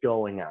hell is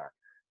going on,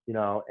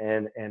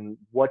 and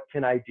what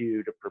can I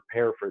do to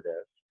prepare for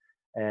this?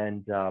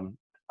 And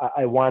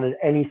I wanted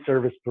any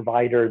service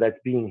provider that's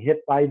being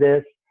hit by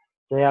this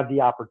to have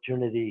the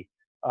opportunity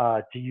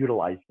to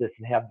utilize this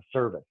and have the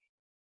service.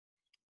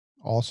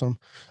 Awesome.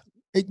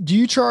 Do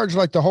you charge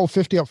like the whole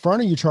 50 up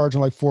front, or you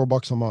charging like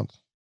 $4 a month?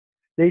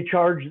 They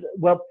charge,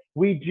 well,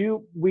 we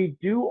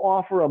do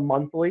offer a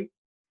monthly,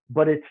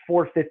 but it's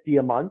 $450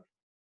 a month.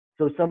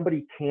 So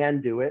somebody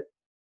can do it,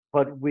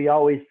 but we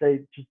always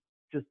say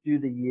just do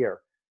the year,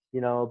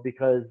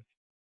 because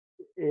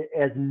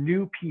as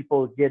new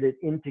people get it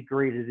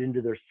integrated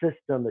into their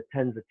system, it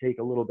tends to take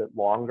a little bit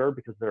longer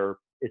because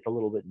it's a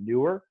little bit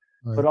newer.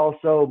 Right. But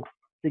also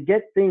to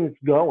get things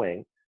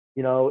going,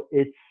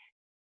 it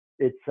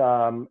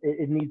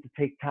needs to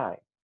take time.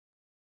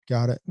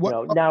 Got it.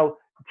 Now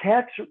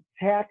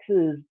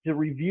taxes, to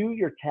review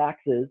your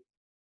taxes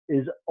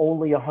is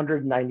only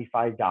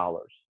 $195.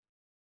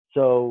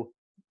 So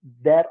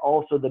that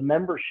also, the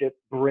membership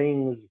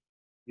brings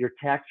your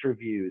tax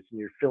reviews and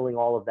you're filling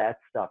all of that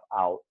stuff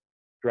out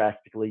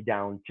drastically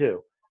down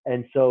too.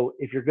 And so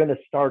if you're going to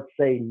start,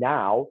 say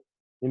now,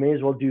 you may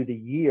as well do the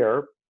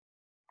year.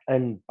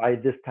 And by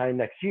this time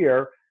next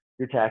year,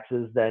 your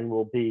taxes then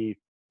will be,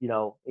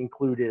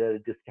 included at a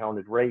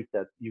discounted rate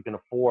that you can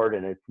afford.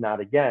 And it's not,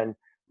 again,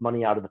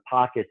 money out of the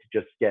pocket to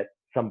just get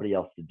somebody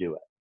else to do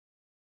it.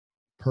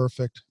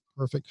 Perfect.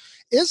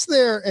 Is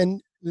there,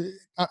 and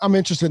I'm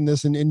interested in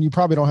this, and you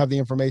probably don't have the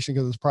information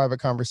because it's private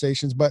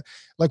conversations, but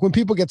like when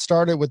people get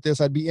started with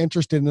this, I'd be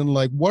interested in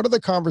like, what are the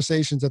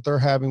conversations that they're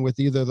having with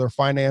either their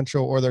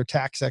financial or their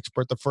tax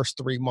expert the first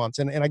 3 months?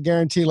 And I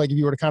guarantee, like, if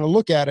you were to kind of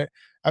look at it,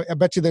 I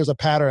bet you there's a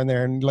pattern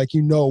there, and like,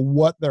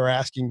 what they're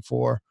asking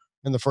for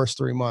in the first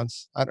 3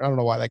 months. I don't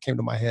know why that came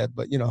to my head,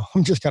 but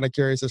I'm just kind of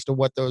curious as to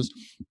what those,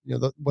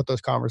 what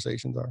those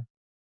conversations are.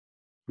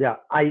 Yeah,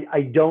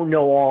 I don't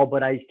know all,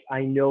 but I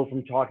know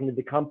from talking to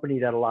the company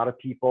that a lot of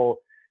people,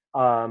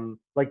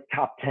 like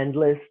top 10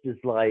 list is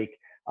like,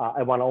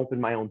 I want to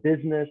open my own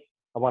business.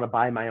 I want to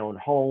buy my own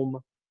home.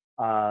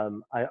 I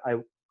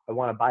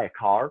want to buy a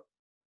car,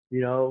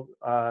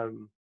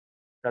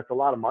 that's a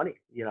lot of money,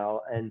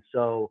 and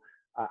so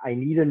I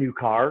need a new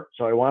car.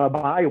 So I want to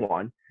buy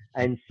one.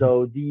 And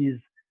so these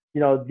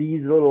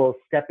little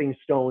stepping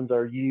stones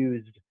are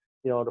used,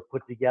 to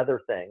put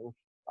together things.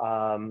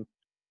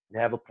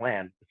 Have a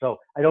plan. So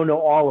I don't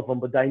know all of them,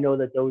 but I know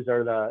that those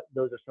are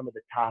some of the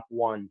top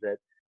ones that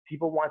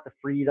people want the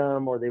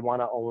freedom, or they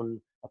want to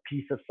own a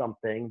piece of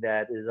something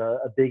that is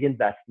a big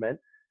investment,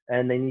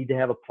 and they need to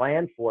have a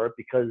plan for it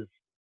because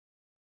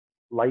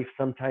life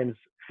sometimes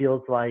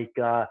feels like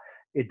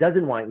it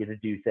doesn't want you to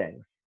do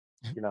things,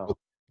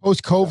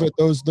 Post COVID,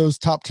 those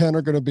top 10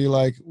 are going to be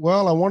like,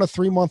 well, I want a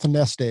 3-month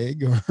nest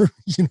egg, or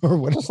or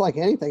what. Just like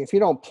anything, if you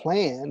don't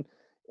plan,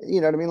 you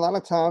know what I mean? A lot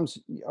of times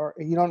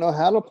you don't know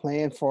how to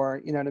plan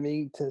for,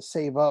 to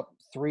save up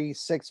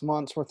 3-6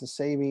 months worth of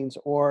savings,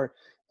 or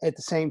at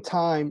the same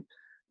time,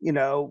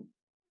 how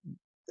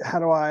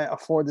do I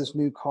afford this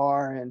new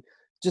car? And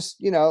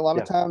just, a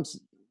lot of times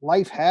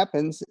life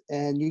happens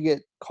and you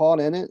get caught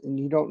in it and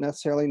you don't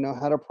necessarily know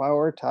how to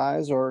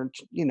prioritize or,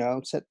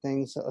 set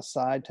things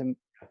aside to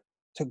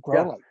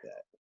grow like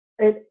that.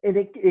 And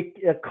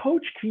a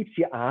coach keeps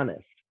you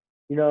honest,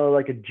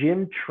 like a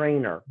gym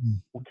trainer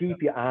will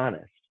keep you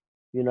honest.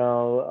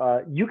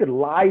 You could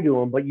lie to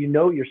them, but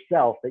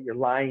yourself that you're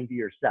lying to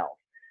yourself,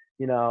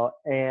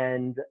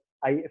 and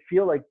I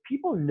feel like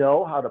people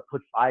know how to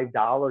put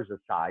 $5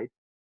 aside.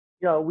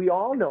 We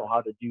all know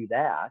how to do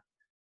that,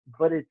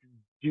 but it's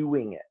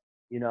doing it,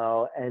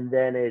 and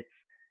then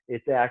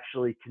it's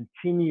actually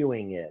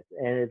continuing it,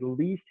 and at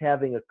least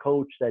having a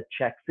coach that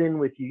checks in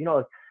with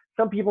you.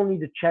 Some people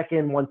need to check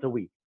in once a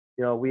week.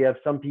 We have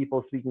some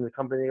people, speaking to the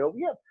company, they go,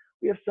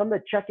 we have some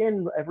that check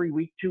in every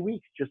week, 2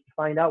 weeks, just to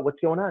find out what's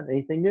going on,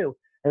 anything new.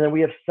 And then we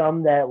have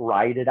some that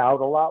ride it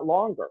out a lot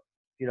longer,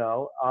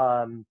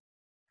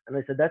 and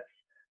I said,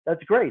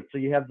 that's great. So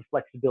you have the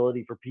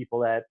flexibility for people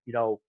that,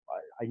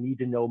 I need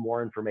to know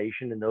more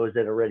information, and those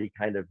that already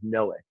kind of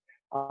know it.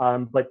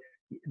 But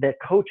that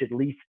coach at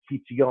least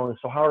keeps you going.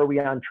 So how are we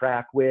on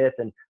track with,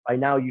 and by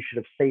now you should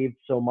have saved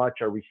so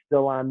much. Are we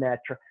still on that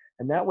track?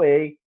 And that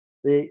way,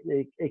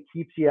 it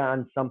keeps you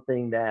on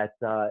something that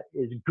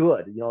is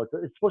good.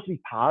 It's supposed to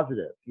be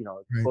positive.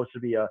 It's supposed to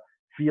be a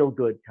feel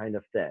good kind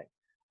of thing.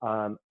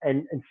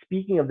 And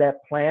speaking of that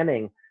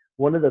planning,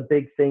 one of the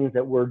big things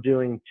that we're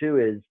doing too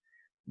is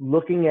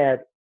looking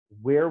at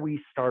where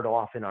we start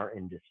off in our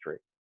industry.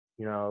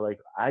 Like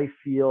I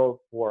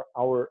feel for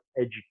our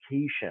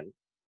education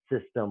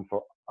system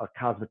for a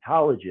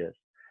cosmetologist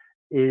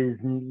is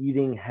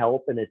needing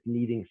help and it's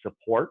needing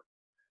support,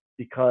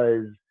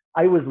 because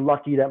I was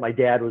lucky that my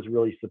dad was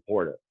really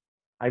supportive.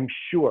 I'm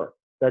sure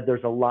that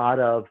there's a lot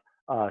of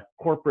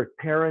corporate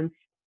parents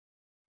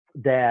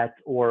that,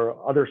 or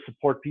other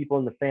support people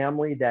in the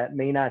family that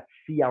may not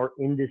see our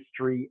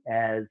industry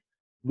as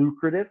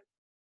lucrative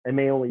and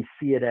may only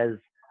see it as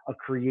a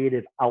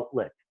creative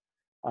outlet.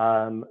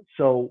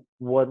 So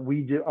what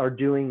we are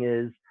doing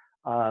is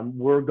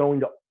we're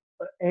going to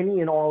any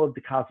and all of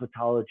the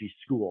cosmetology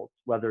schools,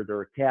 whether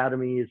they're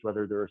academies,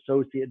 whether they're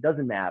associate, it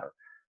doesn't matter.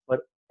 But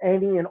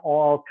any and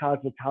all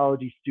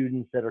cosmetology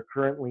students that are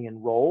currently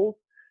enrolled,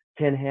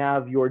 can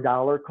have Your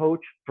Dollar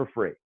Coach for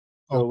free.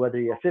 So Oh, whether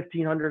you have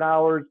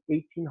 $1,500,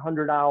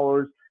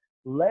 $1,800,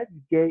 let's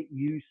get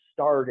you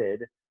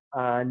started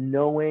on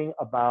knowing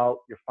about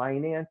your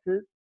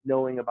finances,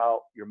 knowing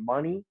about your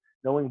money,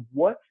 knowing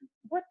what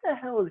the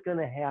hell is going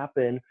to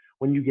happen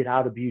when you get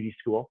out of beauty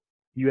school.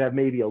 You have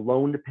maybe a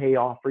loan to pay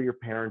off for your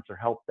parents or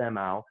help them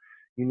out.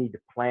 You need to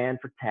plan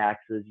for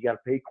taxes. You got to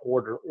pay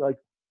quarter. Like,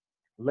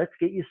 let's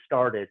get you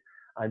started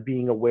on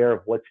being aware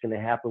of what's going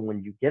to happen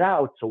when you get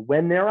out. So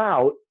when they're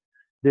out,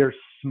 they're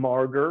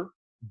smarter,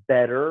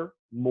 better,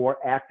 more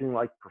acting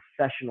like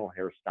professional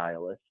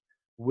hairstylists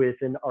with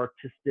an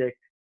artistic,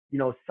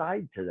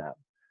 side to them.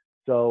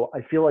 So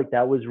I feel like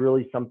that was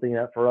really something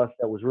that for us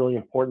that was really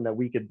important that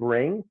we could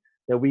bring,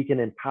 that we can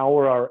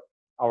empower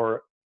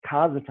our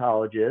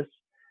cosmetologists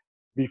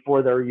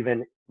before they're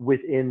even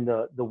within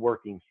the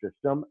working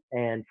system.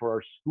 And for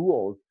our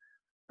schools,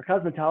 our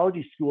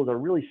cosmetology schools are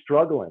really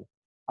struggling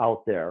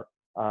out there,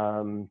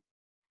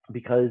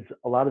 because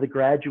a lot of the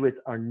graduates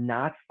are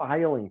not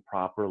filing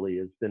properly,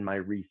 has been my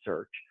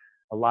research.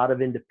 A lot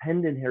of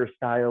independent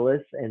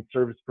hairstylists and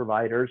service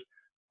providers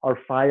are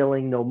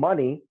filing no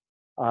money.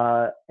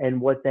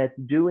 And what that's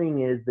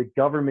doing is the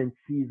government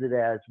sees it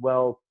as,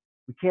 well,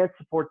 we can't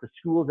support the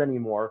schools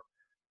anymore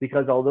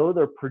because although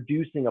they're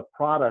producing a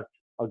product,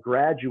 a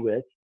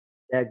graduate,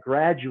 that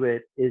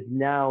graduate is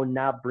now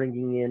not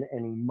bringing in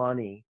any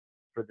money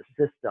for the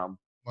system.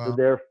 So wow.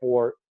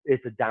 therefore,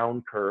 it's a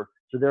down curve.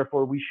 So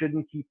therefore, we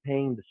shouldn't keep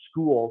paying the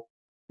school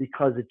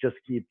because it's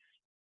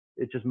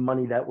just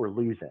money that we're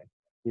losing.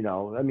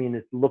 I mean,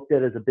 it's looked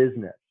at as a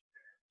business.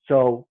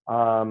 So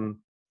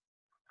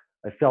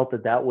I felt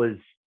that was,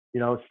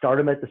 start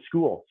them at the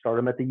school, start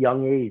them at the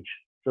young age,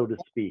 so to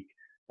speak,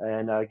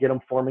 and get them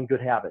forming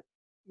good habits.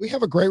 We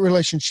have a great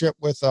relationship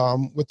with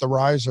the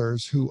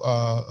Risers, who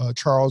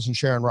Charles and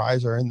Sharon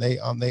Riser, and they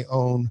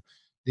own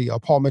the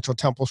Paul Mitchell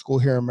Temple School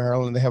here in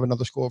Maryland. They have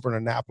another school over in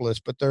Annapolis,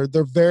 but they're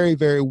very,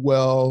 very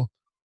well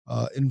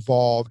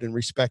involved and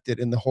respected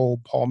in the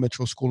whole Paul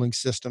Mitchell schooling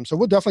system. So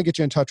we'll definitely get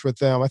you in touch with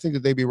them. I think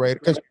that they'd be right,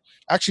 because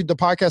actually the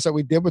podcast that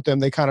we did with them,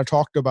 they kind of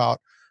talked about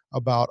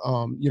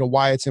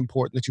why it's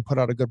important that you put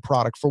out a good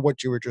product for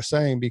what you were just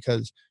saying,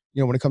 because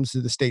when it comes to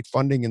the state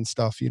funding and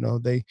stuff,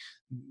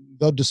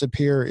 they'll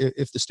disappear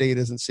if the state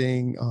isn't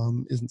seeing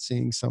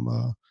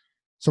some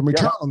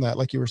return Yep. on that,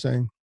 like you were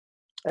saying.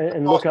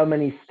 And look how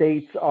many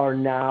states are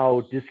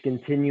now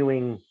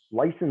discontinuing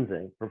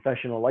licensing,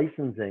 professional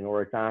licensing,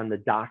 or it's on the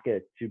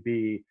docket to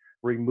be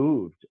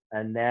removed.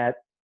 And that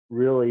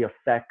really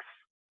affects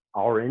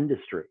our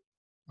industry.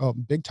 Oh,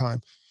 big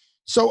time.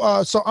 So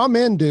I'm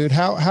in, dude.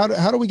 How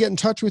do we get in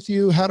touch with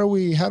you? How do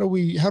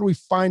we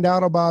find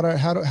out about it?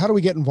 How do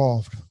we get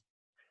involved?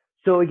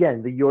 So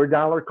again, the Your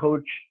Dollar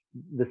Coach,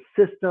 the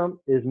system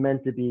is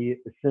meant to be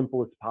as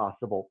simple as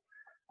possible.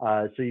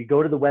 So you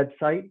go to the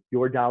website,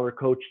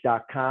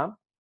 yourdollarcoach.com.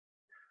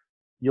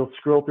 You'll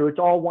scroll through. It's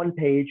all one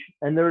page,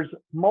 and there's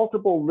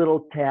multiple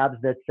little tabs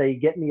that say,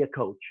 get me a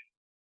coach.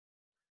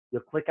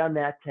 You'll click on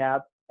that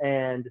tab,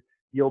 and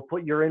you'll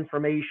put your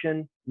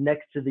information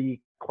next to the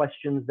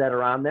questions that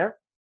are on there.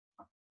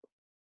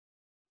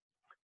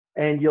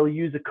 And you'll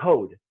use a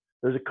code.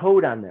 There's a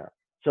code on there.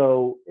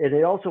 So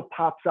it also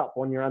pops up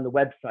when you're on the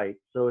website.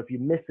 So if you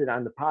miss it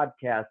on the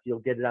podcast, you'll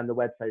get it on the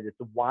website. It's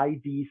a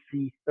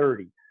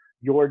YDC30,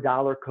 Your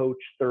Dollar Coach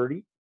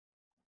 30.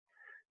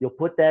 You'll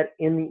put that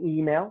in the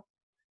email,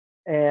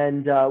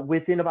 and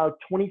within about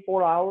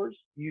 24 hours,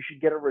 you should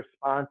get a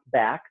response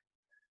back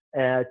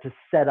to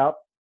set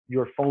up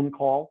your phone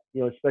call,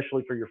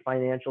 especially for your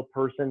financial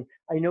person.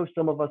 I know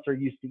some of us are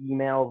used to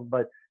emails,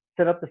 but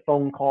set up the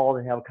phone call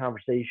and have a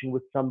conversation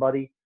with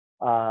somebody,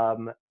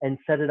 and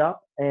set it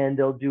up, and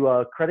they'll do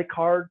a credit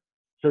card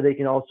so they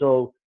can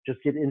also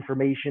just get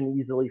information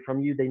easily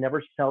from you. They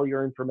never sell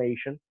your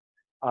information.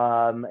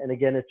 And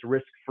again, it's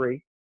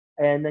risk-free.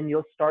 And then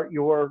you'll start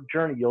your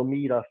journey. You'll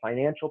meet a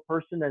financial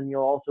person, and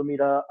you'll also meet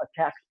a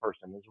tax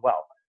person as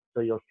well.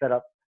 So you'll set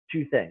up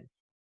two things.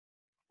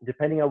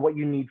 Depending on what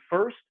you need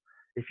first,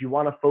 if you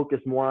want to focus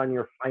more on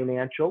your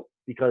financial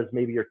because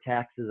maybe your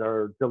taxes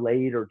are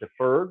delayed or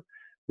deferred,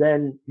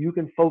 then you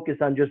can focus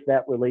on just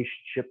that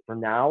relationship for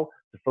now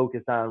to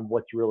focus on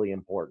what's really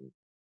important.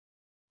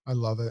 I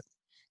love it.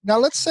 Now,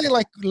 let's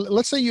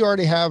say you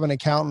already have an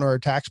accountant or a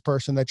tax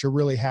person that you're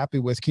really happy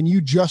with. Can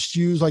you just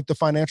use like the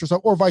financial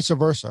stuff, or vice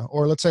versa?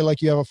 Or let's say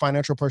like you have a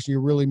financial person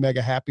you're really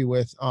mega happy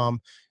with. Can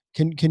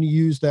you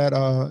use that,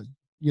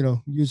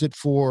 use it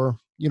for,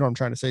 what I'm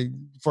trying to say,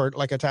 for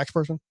like a tax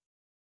person?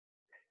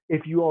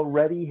 If you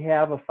already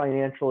have a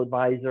financial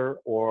advisor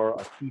or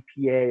a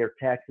CPA or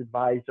tax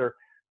advisor,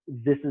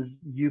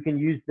 you can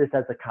use this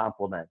as a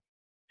complement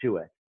to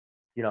it.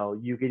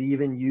 You could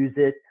even use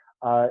it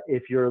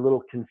if you're a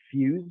little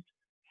confused,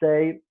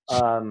 say,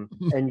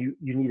 and you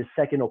need a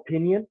second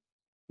opinion,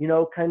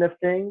 kind of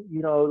thing,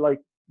 like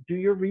do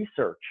your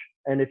research.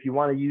 And if you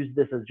want to use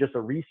this as just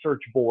a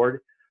research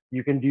board,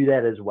 you can do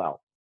that as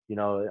well.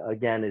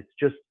 Again, it's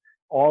just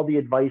all the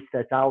advice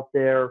that's out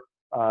there.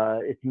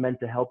 It's meant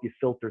to help you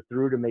filter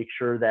through to make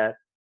sure that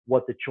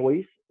what the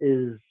choice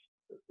is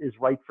is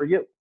right for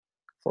you.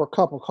 For a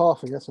cup of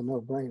coffee, that's a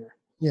no-brainer.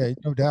 Yeah,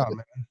 no doubt,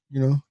 man.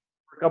 You know,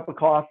 For a cup of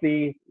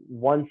coffee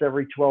once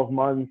every 12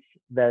 months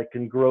that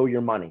can grow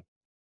your money.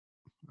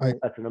 I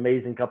That's an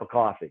amazing cup of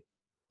coffee.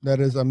 that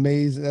is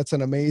amazing. That's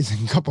an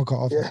amazing cup of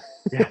coffee. Yeah.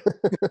 Yeah.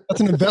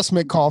 That's an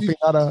investment coffee,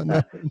 not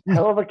a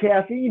Hell of a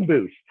caffeine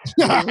boost.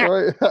 That's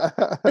right.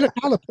 and a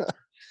dollar,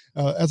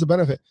 as a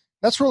benefit.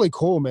 That's really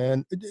cool,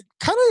 man.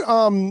 Kind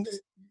of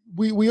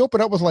we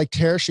open up with like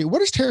Tearsheet. What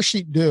does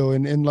Tearsheet do?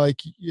 And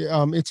like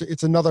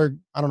it's another,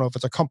 I don't know if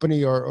it's a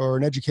company or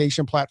an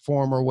education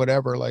platform or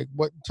whatever. Like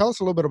what tell us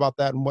a little bit about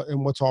that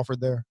and what's offered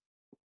there.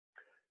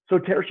 So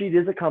Tearsheet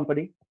is a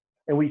company,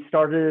 and we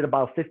started it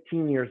about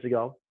 15 years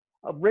ago.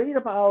 Right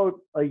about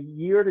a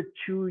year to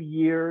 2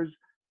 years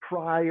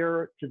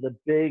prior to the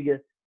big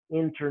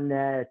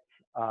internet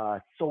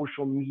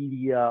social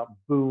media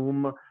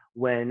boom,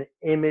 when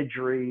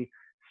imagery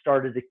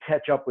started to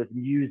catch up with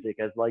music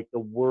as like the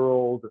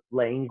world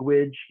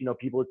language. You know,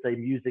 people would say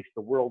music's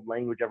the world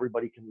language.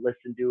 Everybody can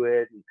listen to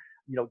it and,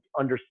 you know,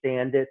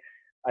 understand it.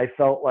 I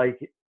felt like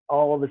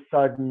all of a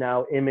sudden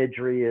now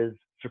imagery has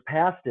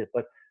surpassed it.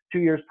 But 2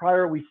 years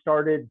prior, we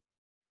started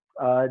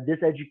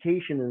this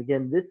education. And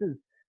again,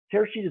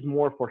 Tearsheet is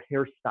more for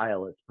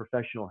hairstylists,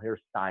 professional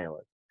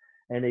hairstylists,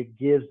 and it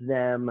gives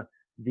them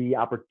the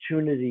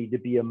opportunity to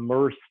be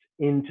immersed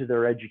into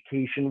their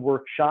education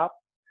workshop.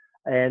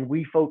 And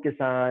we focus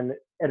on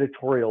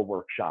editorial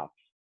workshops.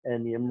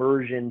 And the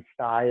immersion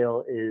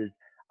style is,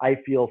 I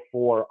feel,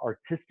 for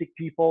artistic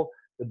people,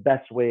 the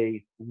best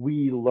way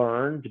we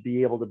learn, to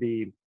be able to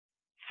be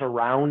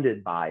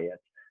surrounded by it,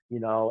 you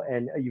know.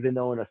 And even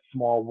though in a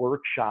small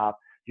workshop,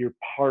 you're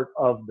part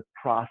of the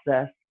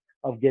process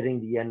of getting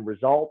the end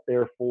result,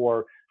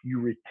 therefore you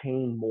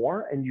retain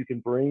more and you can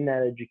bring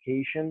that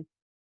education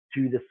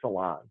to the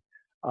salon.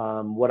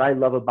 What I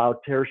love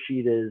about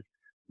Tearsheet is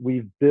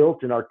we've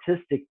built an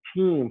artistic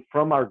team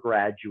from our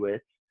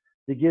graduates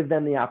to give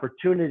them the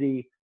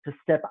opportunity to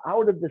step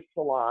out of the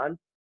salon,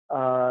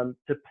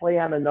 to play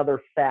on another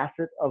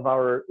facet of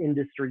our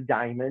industry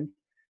diamond,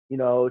 you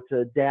know,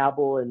 to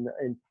dabble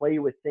and play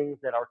with things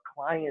that our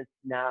clients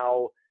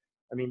now,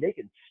 I mean, they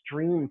can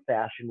stream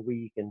Fashion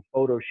Week and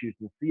photo shoots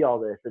and see all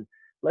this, and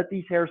let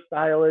these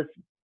hairstylists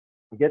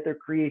get their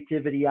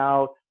creativity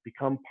out,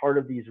 become part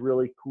of these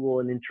really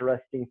cool and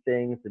interesting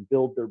things, and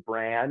build their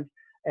brand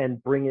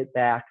and bring it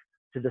back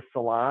to the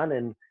salon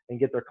and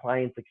get their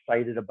clients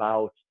excited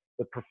about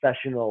the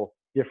professional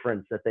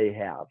difference that they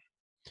have.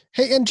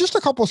 Hey, in just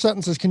a couple of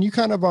sentences, can you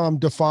kind of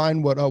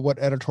define what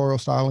editorial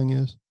styling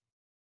is?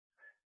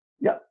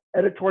 Yeah,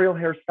 editorial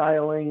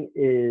hairstyling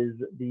is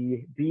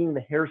being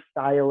the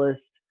hairstylist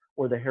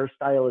or the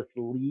hairstylist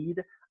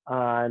lead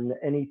on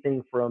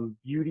anything from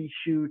beauty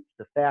shoots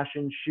to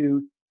fashion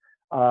shoots,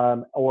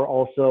 or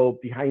also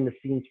behind the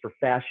scenes for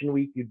Fashion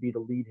Week. You'd be the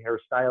lead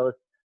hairstylist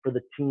for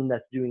the team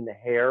that's doing the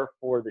hair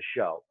for the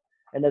show.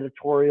 And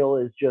editorial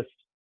is just,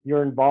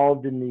 you're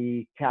involved in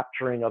the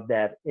capturing of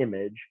that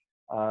image.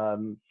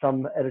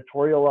 Some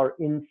editorial are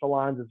in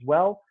salons as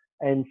well,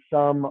 and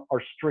some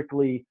are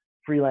strictly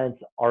freelance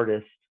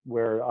artists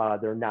where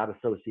they're not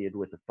associated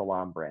with a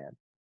salon brand.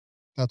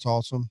 That's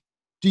awesome.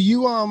 Do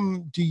you are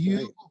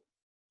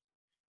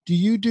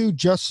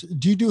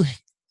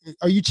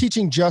you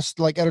teaching just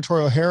like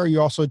editorial hair? Or are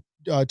you also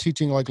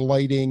teaching like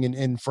lighting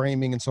and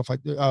framing and stuff like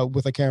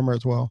with a camera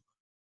as well?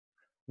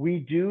 We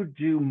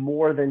do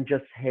more than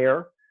just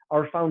hair.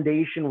 Our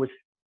foundation was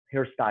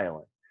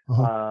hairstyling.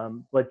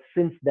 But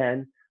since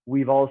then,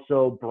 we've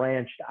also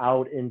branched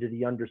out into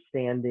the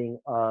understanding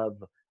of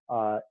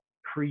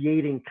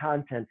creating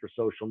content for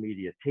social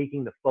media,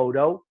 taking the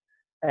photo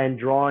and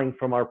drawing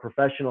from our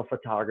professional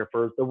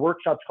photographers. The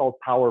workshop's called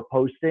Power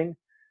Posting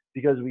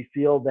because we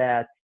feel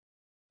that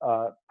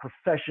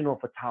professional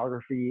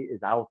photography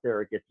is out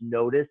there, it gets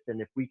noticed,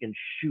 and if we can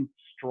shoot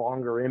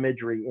stronger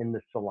imagery in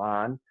the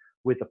salon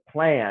with a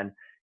plan,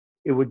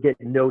 it would get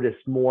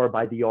noticed more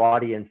by the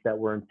audience that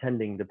we're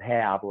intending to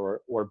have or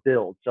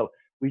build. So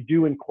we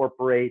do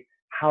incorporate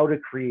how to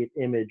create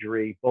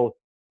imagery both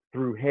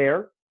through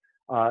hair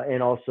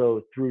and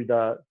also through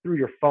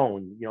your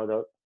phone, you know,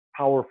 the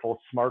powerful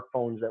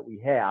smartphones that we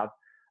have,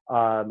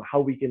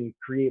 how we can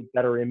create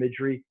better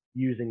imagery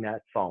using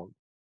that phone.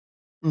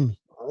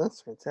 Oh,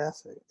 that's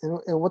fantastic.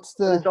 And what's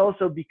But it's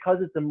also, because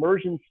it's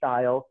immersion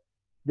style,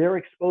 they're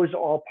exposed to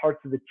all parts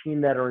of the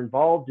team that are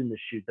involved in the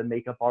shoot, the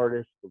makeup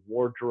artist, the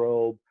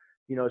wardrobe,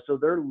 you know, so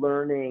they're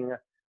learning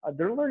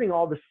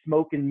all the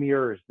smoke and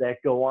mirrors that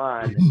go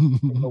on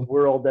in the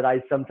world that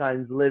I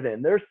sometimes live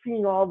in. They're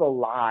seeing all the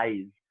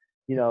lies,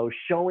 you know,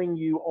 showing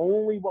you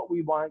only what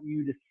we want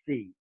you to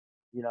see,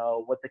 you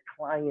know, what the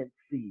client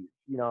sees,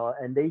 you know,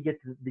 and they get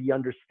the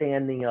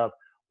understanding of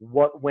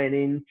what went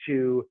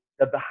into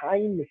the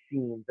behind the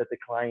scenes that the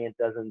client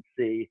doesn't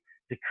see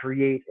to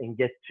create and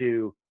get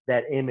to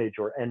that image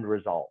or end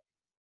result.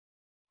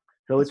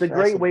 So it's a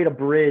great way to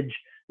bridge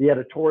the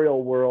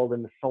editorial world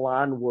and the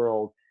salon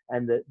world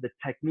and the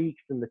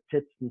techniques and the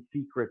tips and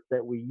secrets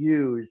that we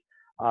use,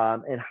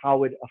 and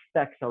how it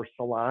affects our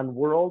salon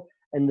world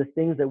and the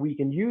things that we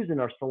can use in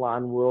our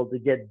salon world to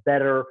get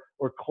better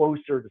or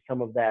closer to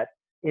some of that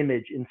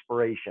image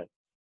inspiration.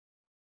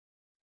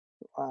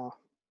 Wow.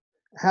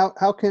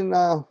 How can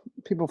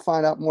people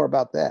find out more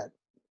about that?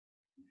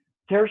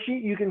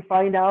 Tearsheet, you can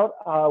find out.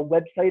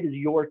 Website is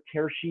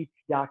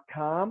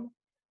yourtearsheets.com,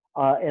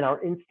 and our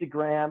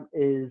Instagram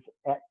is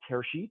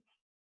 @tearsheets.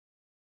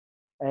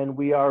 And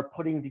we are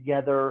putting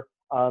together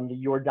the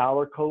Your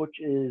Dollar Coach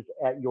is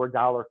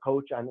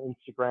 @yourdollarcoach on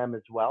Instagram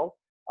as well.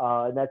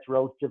 And that's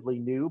relatively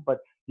new, but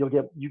you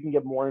can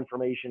get more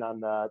information on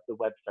the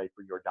website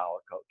for Your Dollar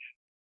Coach.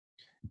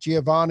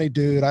 Giovanni,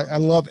 dude, I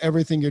love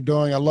everything you're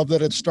doing. I love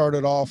that it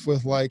started off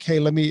with like, hey,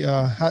 let me,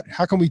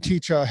 how can we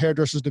teach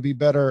hairdressers to be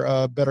better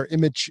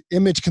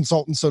image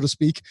consultants, so to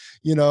speak,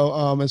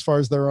 as far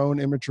as their own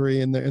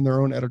imagery and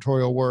their own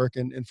editorial work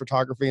and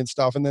photography and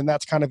stuff. And then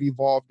that's kind of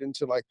evolved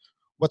into like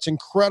what's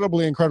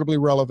incredibly, incredibly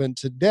relevant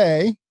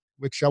today,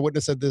 which I wouldn't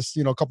have said this,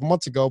 a couple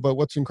months ago, but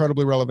what's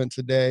incredibly relevant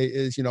today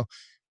is,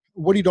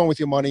 what are you doing with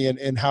your money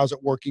and how's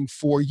it working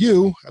for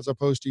you as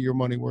opposed to your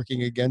money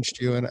working against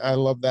you? And I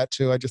love that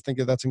too. I just think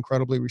that that's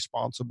incredibly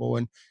responsible.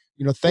 And,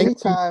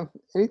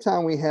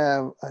 anytime we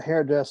have a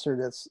hairdresser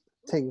that's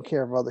taking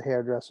care of other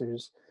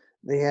hairdressers,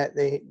 they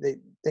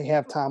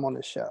have time on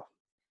the show.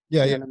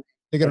 Yeah. Yeah.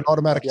 They get an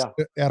automatic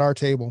at our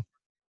table.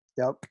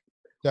 Yep.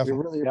 Definitely.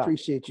 We really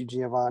appreciate you,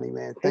 Giovanni,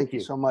 man. Thank you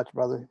so much,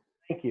 brother.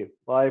 Thank you.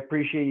 Well, I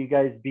appreciate you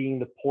guys being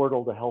the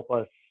portal to help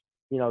us,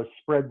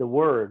 spread the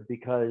word,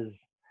 because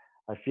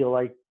I feel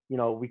like,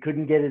 we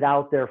couldn't get it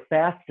out there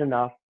fast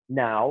enough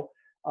now,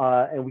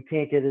 and we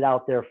can't get it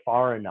out there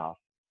far enough.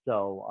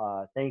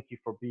 So thank you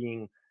for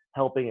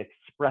helping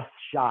express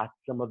shot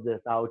some of this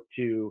out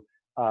to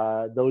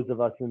those of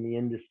us in the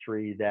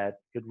industry that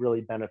could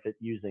really benefit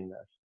using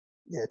this.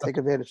 Yeah, take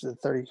advantage of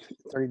the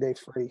 30 days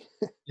free.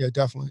 Yeah,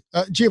 definitely.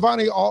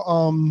 Giovanni,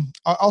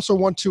 I also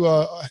want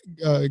to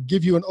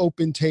give you an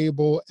open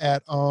table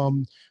at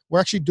we're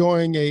actually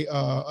doing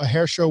a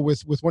hair show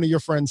with one of your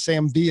friends,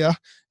 Sam Villa,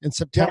 in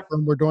September,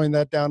 and we're doing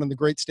that down in the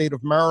great state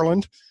of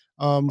Maryland.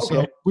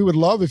 So we would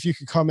love if you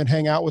could come and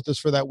hang out with us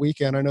for that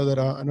weekend. I know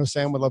that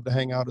Sam would love to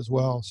hang out as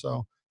well.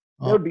 So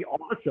that would be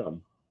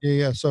awesome.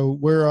 Yeah. So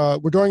we're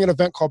doing an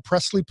event called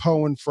Presley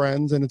Poe and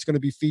Friends, and it's going to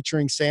be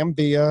featuring Sam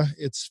Villa.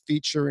 It's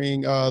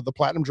featuring the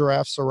Platinum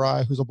Giraffe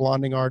Sarai, who's a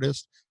blonding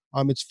artist.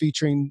 It's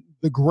featuring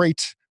the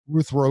great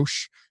Ruth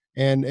Roche,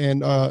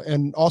 and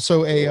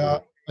also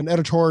an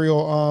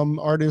editorial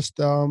artist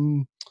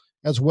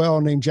as well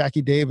named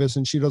Jackie Davis,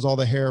 and she does all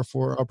the hair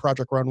for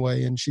Project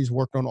Runway, and she's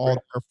worked on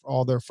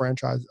all their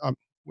franchises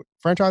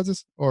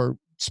or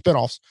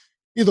spinoffs.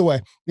 Either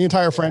way, the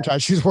entire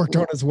franchise she's worked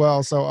on as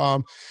well.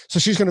 So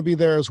she's going to be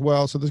there as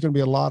well. So there's going to be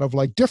a lot of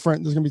there's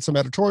going to be some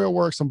editorial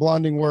work, some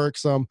blonding work,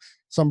 some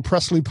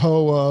Presley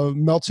Poe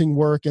melting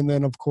work. And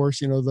then of course,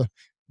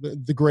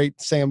 the great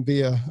Sam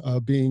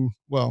Villa being,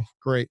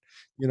 great,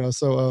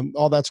 so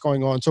all that's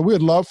going on. So we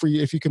would love for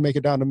you, if you can make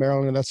it down to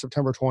Maryland, and that's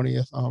September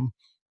 20th.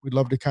 We'd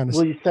love to kind of.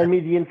 Will you send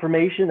me the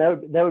information?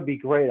 That would be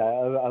great.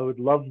 I would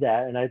love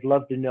that. And I'd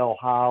love to know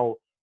how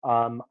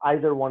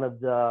either one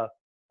of the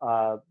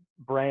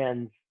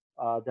brands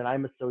that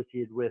I'm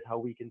associated with, how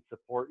we can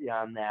support you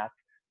on that.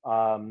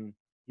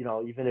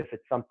 Even if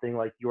it's something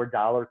like Your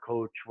Dollar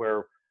Coach,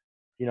 where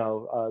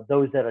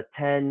those that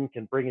attend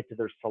can bring it to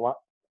their salon,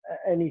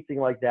 anything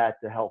like that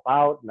to help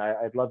out. And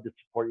I'd love to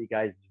support you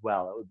guys as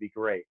well. That would be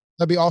great.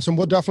 That'd be awesome.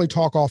 We'll definitely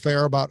talk off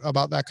air about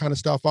that kind of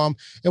stuff. And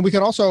we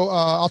can also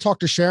I'll talk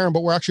to Sharon,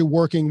 but we're actually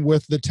working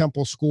with the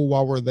Temple School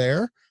while we're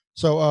there.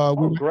 So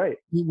great.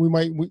 We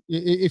might,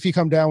 if you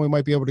come down, we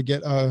might be able to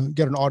get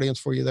an audience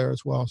for you there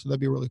as well. So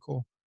that'd be really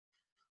cool.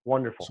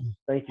 Wonderful.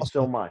 Thank you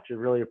so much. I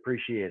really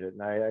appreciate it.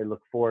 And I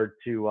look forward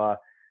to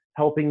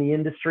helping the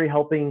industry,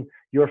 helping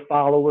your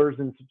followers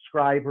and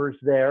subscribers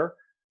there.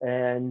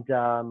 And,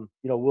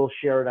 we'll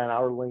share it on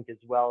our link as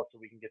well, so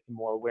we can get some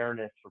more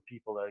awareness for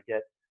people to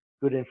get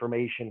good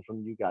information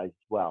from you guys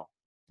as well.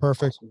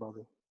 Perfect. Awesome,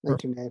 brother.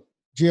 Thank you, man.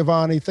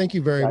 Giovanni, thank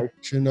you very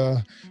much. And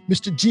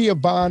Mr.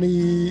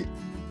 Giovanni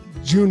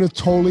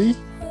Giunatoli,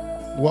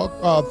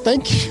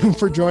 thank you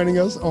for joining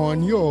us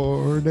on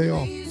your day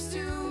off.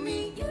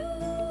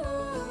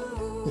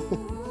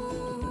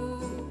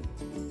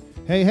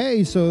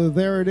 Hey, so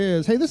there it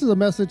is. Hey, this is a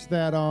message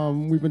that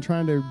we've been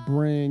trying to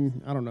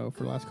bring, I don't know,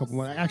 for the last couple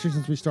months, actually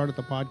since we started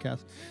the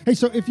podcast. Hey,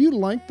 so if you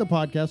like the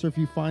podcast or if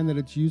you find that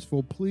it's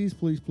useful, please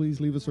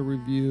leave us a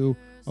review,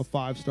 a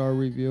 5-star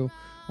review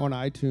on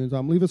iTunes.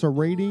 Leave us a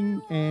rating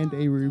and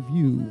a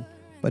review.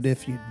 But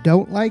if you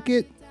don't like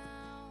it,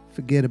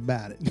 forget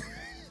about it.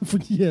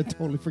 Yeah,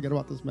 totally forget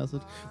about this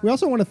message. We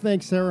also want to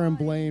thank Sarah and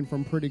Blaine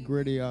from Pretty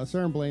Gritty.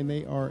 Sarah and Blaine,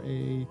 they are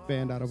a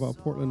band out of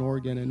Portland,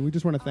 Oregon, and we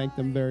just want to thank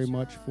them very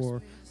much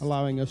for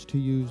allowing us to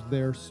use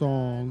their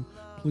song,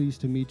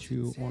 Pleased to Meet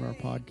You, on our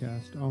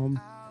podcast.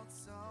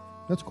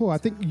 That's cool. I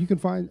think you can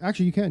find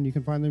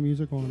their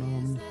music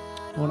on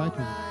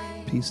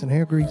iTunes. Peace and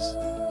hair grease.